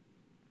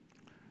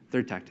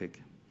 Third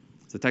tactic.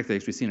 It's the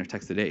tactic we see in our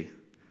text today,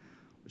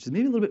 which is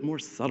maybe a little bit more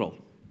subtle,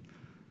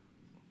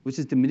 which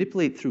is to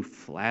manipulate through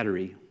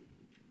flattery,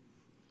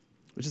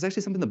 which is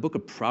actually something the book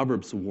of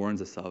Proverbs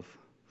warns us of.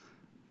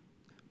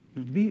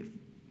 Be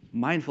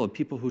mindful of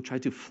people who try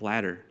to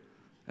flatter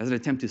as an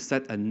attempt to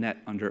set a net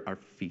under our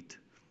feet.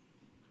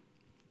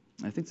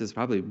 I think this is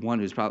probably one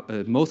who's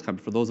probably most common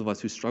for those of us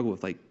who struggle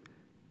with like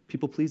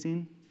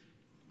people-pleasing,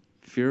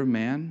 fear of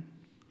man.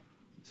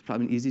 It's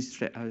probably an easy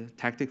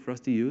tactic for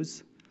us to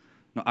use.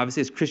 Now,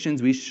 obviously, as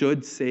Christians, we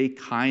should say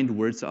kind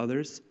words to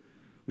others.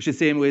 We should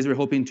say in ways we're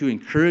hoping to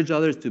encourage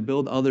others, to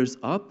build others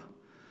up.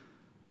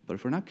 But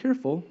if we're not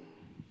careful,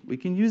 we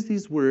can use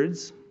these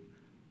words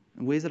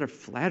in ways that are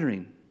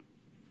flattering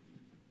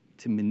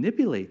to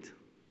manipulate.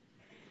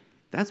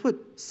 That's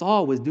what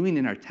Saul was doing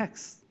in our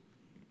text.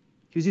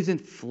 He was using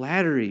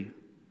flattery.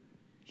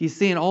 He's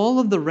saying all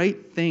of the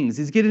right things.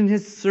 He's getting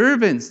his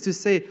servants to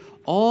say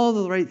all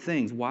the right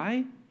things.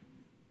 Why?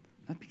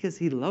 Not because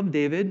he loved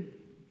David.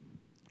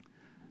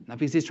 Not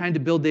because he's trying to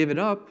build David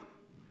up.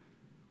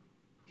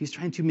 He's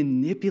trying to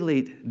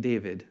manipulate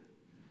David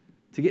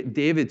to get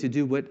David to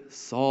do what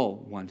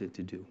Saul wanted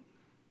to do.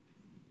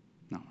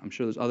 Now, I'm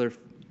sure there's other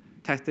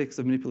tactics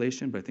of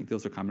manipulation, but I think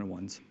those are common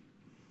ones.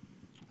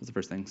 That's the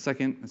first thing.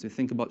 Second, as we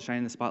think about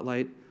shining the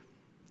spotlight,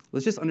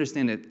 let's just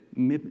understand that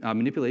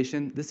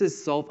manipulation, this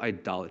is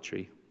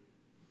self-idolatry.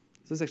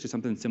 This is actually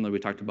something similar we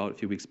talked about a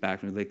few weeks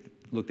back when we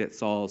looked at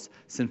Saul's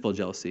sinful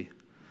jealousy.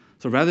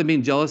 So rather than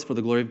being jealous for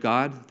the glory of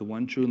God, the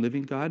one true and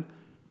living God,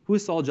 who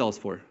is Saul jealous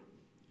for?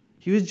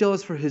 He was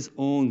jealous for his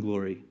own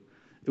glory.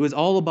 It was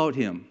all about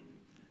him.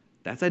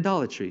 That's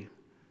idolatry.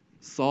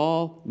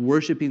 Saul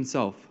worshiping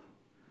self.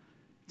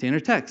 To our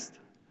text,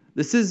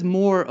 this is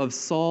more of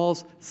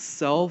Saul's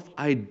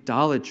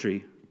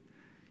self-idolatry.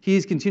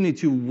 He's continuing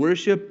to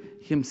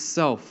worship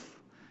himself.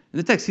 In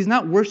the text, he's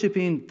not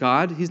worshiping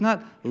God. He's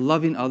not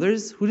loving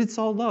others. Who did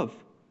Saul love?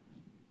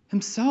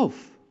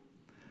 Himself.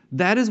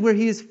 That is where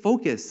he is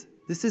focused.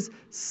 This is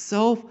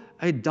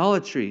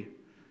self-idolatry.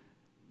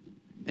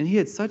 And he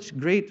had such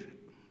great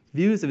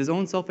views of his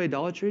own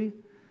self-idolatry,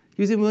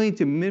 he was willing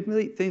to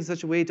manipulate things in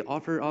such a way to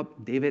offer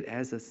up David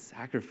as a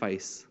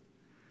sacrifice,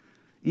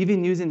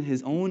 even using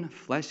his own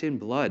flesh and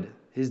blood,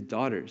 his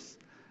daughters,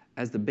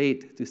 as the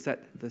bait to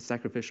set the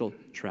sacrificial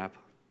trap.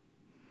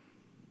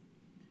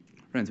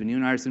 Friends, when you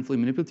and I are sinfully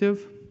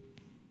manipulative,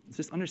 let's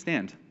just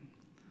understand,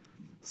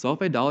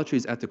 self-idolatry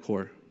is at the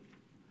core.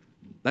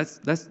 That's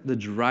the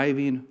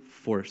driving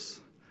force.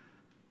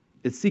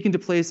 It's seeking to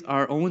place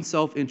our own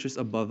self-interest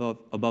above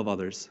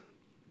others,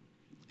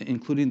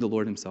 including the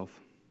Lord himself.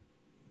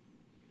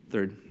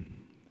 Third,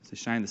 to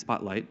shine the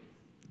spotlight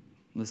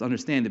Let's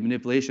understand that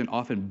manipulation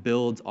often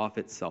builds off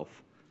itself.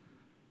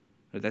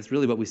 Right? That's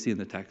really what we see in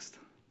the text.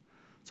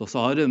 So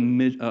Saul had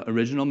an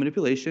original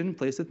manipulation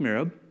placed with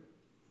Merab,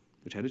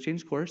 which had to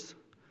change course,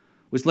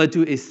 which led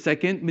to a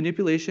second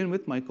manipulation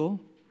with Michal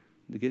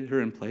to get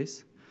her in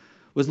place,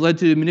 which led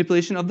to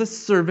manipulation of the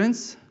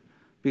servants,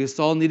 because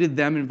Saul needed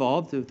them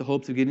involved with the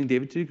hopes of getting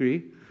David to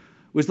agree,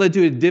 which led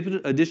to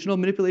additional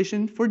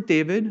manipulation for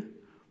David,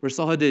 where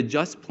Saul had to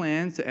adjust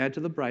plans to add to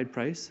the bride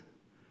price.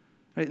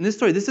 Right? In this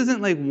story, this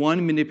isn't like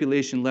one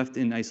manipulation left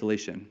in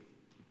isolation.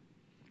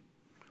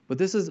 But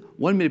this is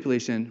one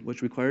manipulation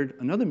which required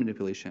another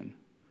manipulation,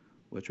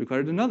 which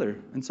required another,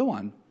 and so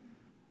on.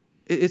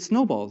 It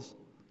snowballs.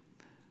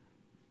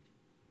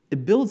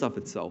 It builds off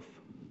itself.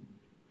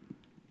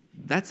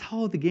 That's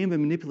how the game of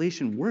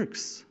manipulation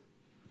works.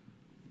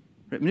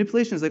 Right?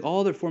 Manipulation is like all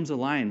other forms of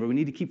lying, where we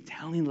need to keep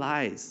telling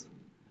lies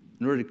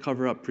in order to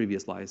cover up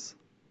previous lies.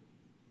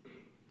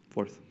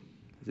 Fourth,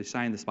 as we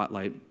shine the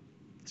spotlight,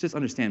 let's just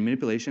understand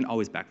manipulation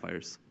always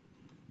backfires.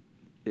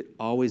 It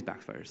always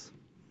backfires.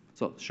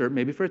 So sure,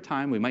 maybe for a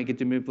time we might get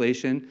to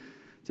manipulation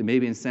to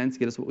maybe in a sense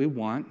get us what we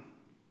want.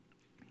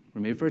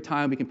 Or maybe for a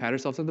time we can pat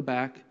ourselves on the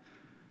back,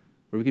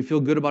 or we can feel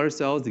good about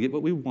ourselves to get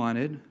what we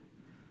wanted.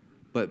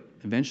 But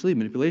eventually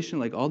manipulation,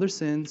 like all their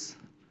sins,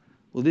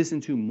 will lead us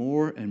into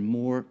more and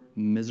more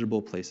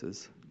miserable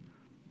places.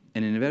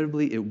 And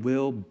inevitably it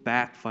will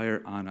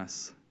backfire on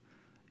us.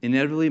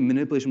 Inevitably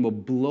manipulation will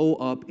blow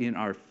up in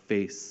our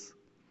face.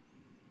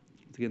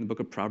 Again, the book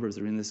of Proverbs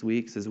we're in this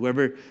week says,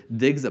 whoever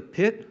digs a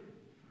pit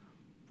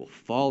will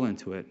fall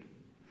into it.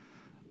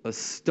 A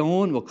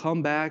stone will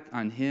come back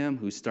on him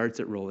who starts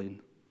it rolling.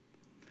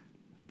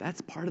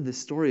 That's part of the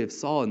story of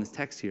Saul in this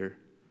text here.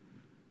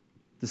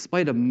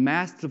 Despite a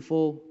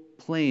masterful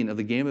playing of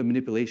the game of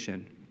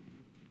manipulation,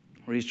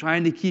 where he's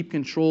trying to keep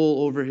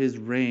control over his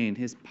reign,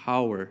 his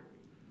power,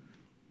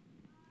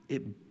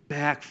 it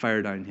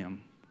backfired on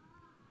him.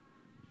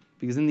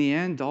 Because in the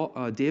end,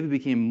 David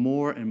became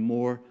more and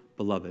more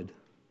beloved.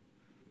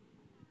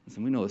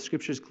 And we know the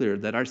scripture is clear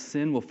that our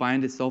sin will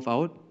find itself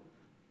out.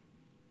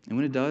 And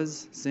when it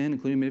does, sin,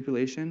 including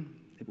manipulation,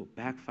 it will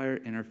backfire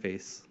in our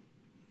face.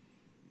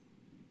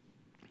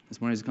 This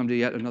morning, as we come to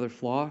yet another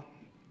flaw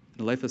in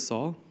the life of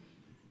Saul,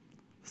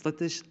 let's let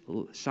this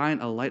shine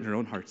a light in our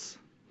own hearts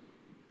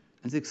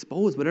and to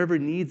expose whatever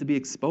needs to be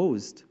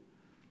exposed,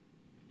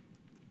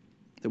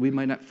 that we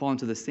might not fall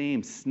into the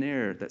same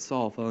snare that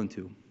Saul fell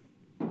into.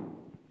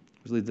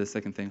 Which leads to the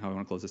second thing, how I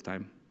want to close this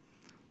time.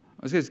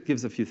 I was going to give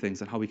us a few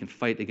things on how we can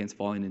fight against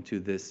falling into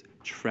this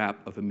trap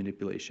of a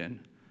manipulation,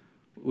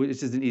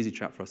 which is an easy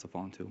trap for us to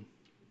fall into.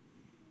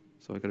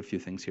 So I've got a few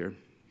things here.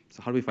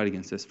 So how do we fight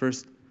against this?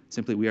 First,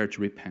 simply we are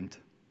to repent,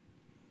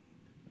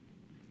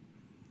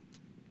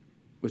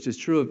 which is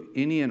true of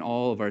any and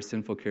all of our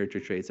sinful character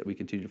traits that we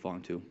continue to fall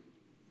into.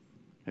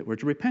 Right? We're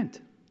to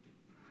repent.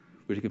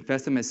 We're to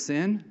confess them as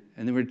sin,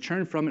 and then we're to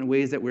turn from it in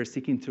ways that we're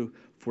seeking to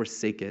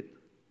forsake it.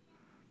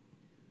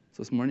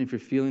 So this morning, if you're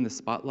feeling the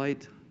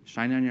spotlight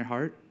shining on your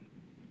heart,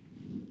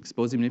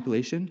 exposing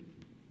manipulation,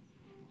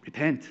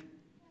 repent.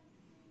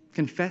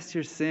 Confess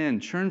your sin.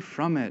 Turn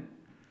from it.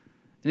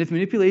 And if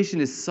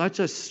manipulation is such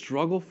a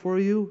struggle for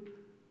you,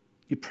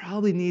 you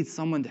probably need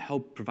someone to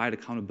help provide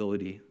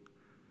accountability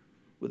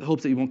with the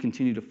hopes that you won't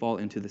continue to fall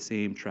into the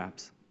same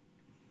traps.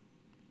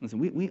 Listen,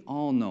 we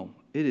all know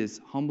it is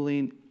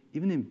humbling,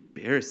 even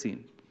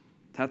embarrassing,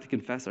 to have to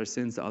confess our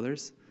sins to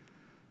others.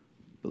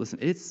 But listen,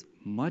 it's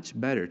much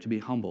better to be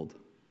humbled,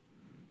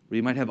 where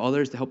you might have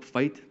others to help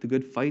fight the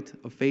good fight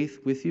of faith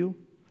with you,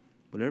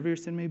 whatever your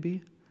sin may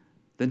be,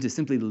 than to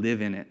simply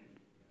live in it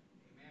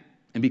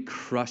and be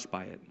crushed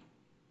by it.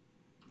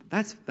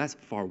 That's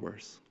far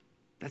worse.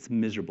 That's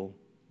miserable.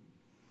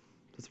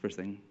 That's the first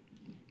thing.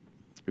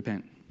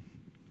 Repent.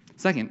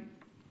 Second,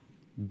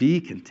 be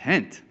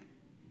content.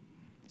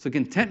 So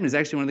contentment is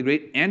actually one of the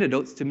great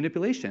antidotes to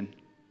manipulation.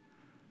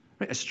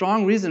 Right? A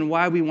strong reason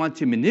why we want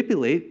to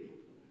manipulate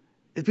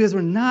is because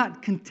we're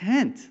not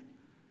content.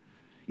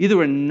 Either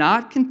we're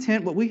not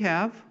content what we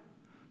have,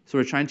 so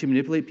we're trying to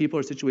manipulate people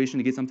or situation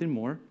to get something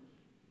more,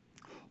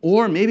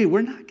 or maybe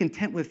we're not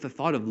content with the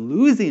thought of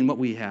losing what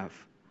we have,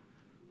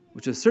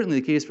 which is certainly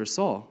the case for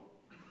Saul.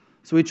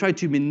 So we try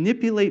to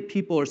manipulate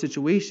people or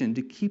situation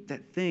to keep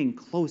that thing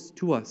close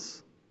to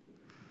us.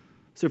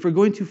 So if we're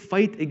going to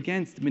fight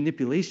against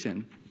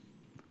manipulation,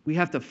 we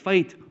have to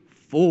fight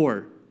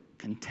for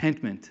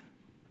contentment.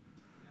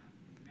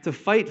 To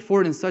fight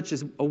for it in such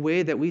a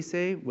way that we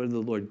say, whether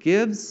the Lord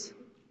gives,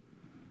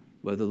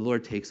 whether the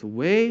Lord takes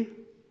away,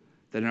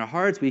 that in our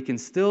hearts we can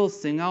still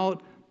sing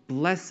out,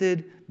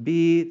 "Blessed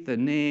be the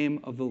name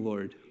of the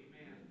Lord."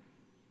 Amen.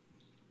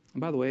 And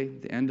by the way,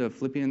 the end of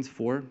Philippians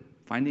 4,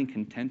 finding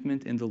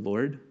contentment in the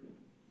Lord,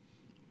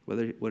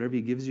 whatever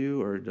He gives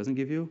you or doesn't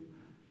give you,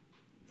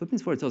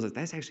 Philippians 4 tells us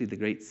that's actually the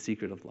great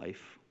secret of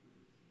life.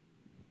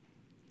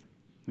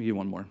 Let me give you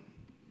one more,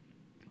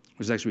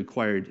 which is actually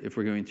required if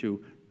we're going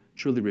to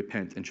truly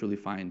repent and truly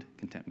find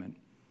contentment.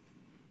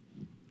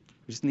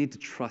 We just need to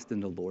trust in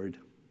the Lord.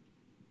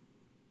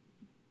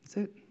 That's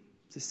it.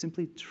 Just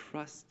simply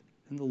trust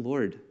in the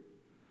Lord.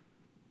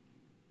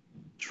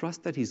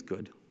 Trust that he's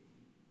good.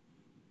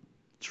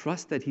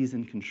 Trust that he's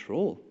in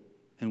control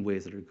in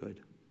ways that are good.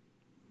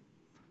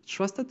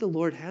 Trust that the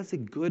Lord has a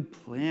good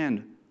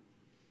plan.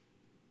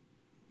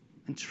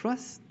 And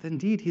trust that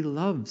indeed he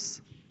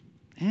loves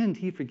and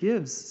he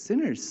forgives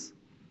sinners,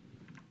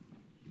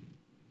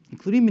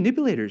 including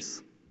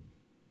manipulators.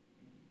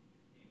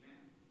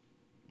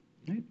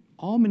 Right?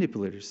 All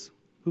manipulators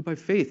who by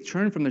faith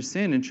turn from their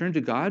sin and turn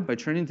to God by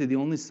turning to the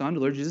only Son, the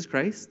Lord Jesus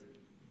Christ,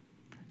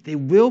 they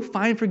will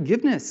find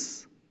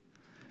forgiveness.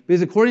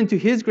 Because according to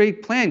his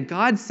great plan,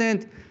 God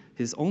sent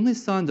his only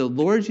Son, the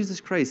Lord Jesus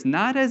Christ,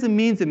 not as a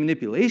means of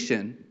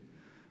manipulation,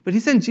 but he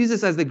sent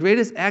Jesus as the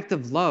greatest act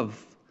of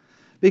love.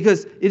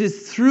 Because it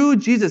is through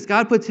Jesus,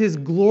 God puts his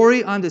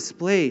glory on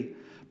display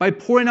by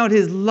pouring out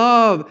his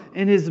love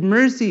and his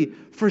mercy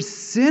for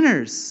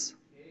sinners.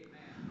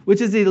 Amen. Which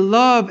is a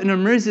love and a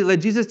mercy that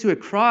led Jesus to a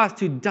cross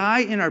to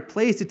die in our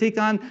place, to take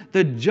on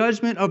the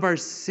judgment of our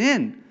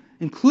sin,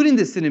 including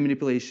the sin of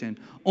manipulation,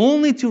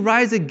 only to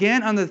rise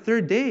again on the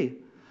third day.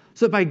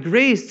 So that by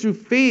grace, through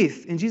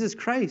faith in Jesus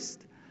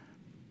Christ,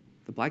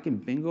 the black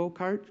and bingo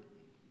cart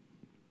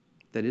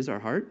that is our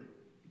heart,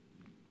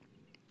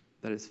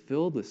 that is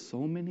filled with so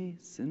many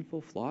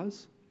sinful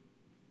flaws,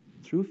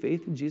 through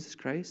faith in Jesus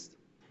Christ,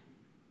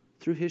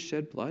 through his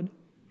shed blood,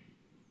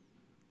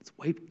 it's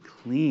wiped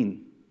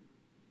clean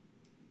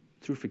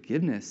through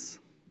forgiveness.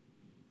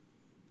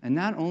 And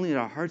not only are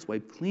our hearts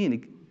wiped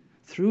clean,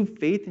 through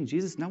faith in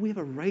Jesus, now we have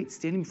a right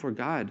standing before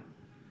God,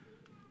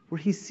 where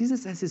he sees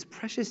us as his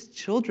precious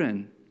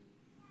children.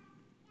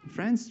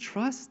 Friends,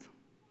 trust.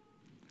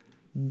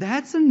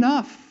 That's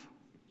enough.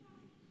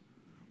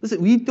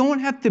 Listen, we don't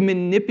have to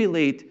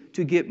manipulate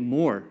to get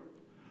more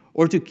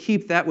or to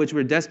keep that which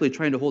we're desperately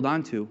trying to hold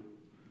on to.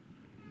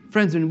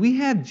 Friends, when we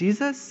have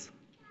Jesus,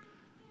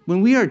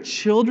 when we are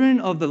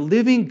children of the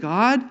living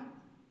God,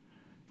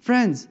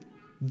 friends,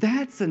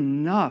 that's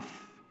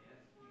enough.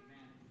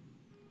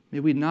 May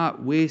we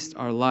not waste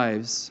our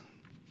lives,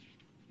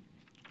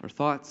 our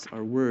thoughts,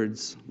 our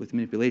words with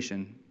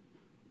manipulation.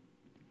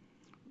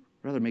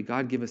 Rather, may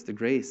God give us the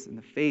grace and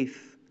the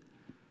faith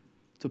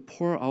to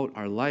pour out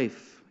our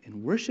life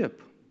in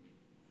worship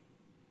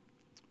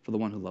for the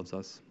one who loves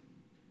us.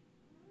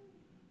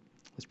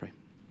 Let's pray.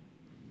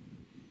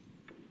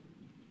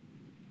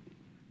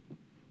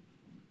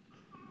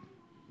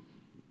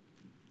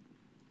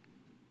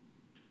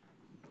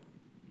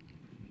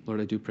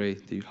 Lord, I do pray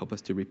that you help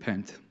us to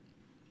repent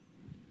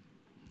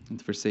and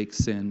to forsake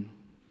sin,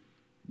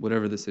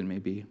 whatever the sin may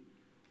be,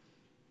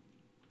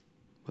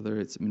 whether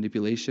it's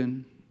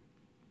manipulation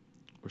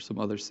or some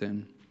other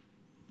sin.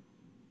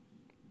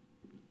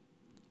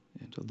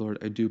 And Lord,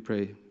 I do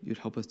pray you'd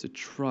help us to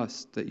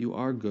trust that you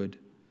are good,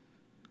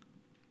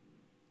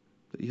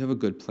 that you have a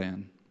good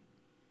plan,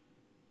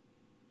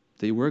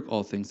 that you work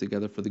all things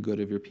together for the good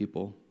of your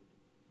people.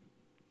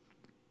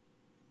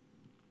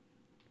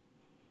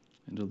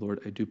 And Lord,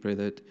 I do pray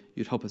that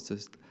you'd help us to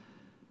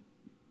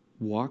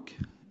walk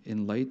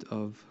in light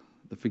of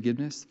the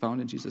forgiveness found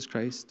in Jesus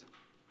Christ,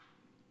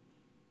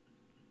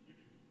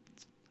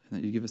 and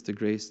that you give us the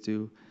grace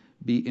to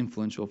be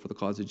influential for the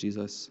cause of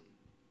Jesus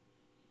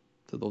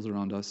to those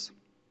around us,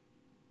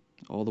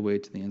 all the way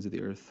to the ends of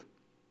the earth.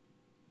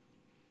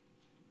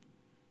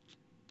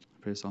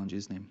 I pray this all in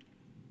Jesus' name.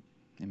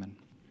 Amen.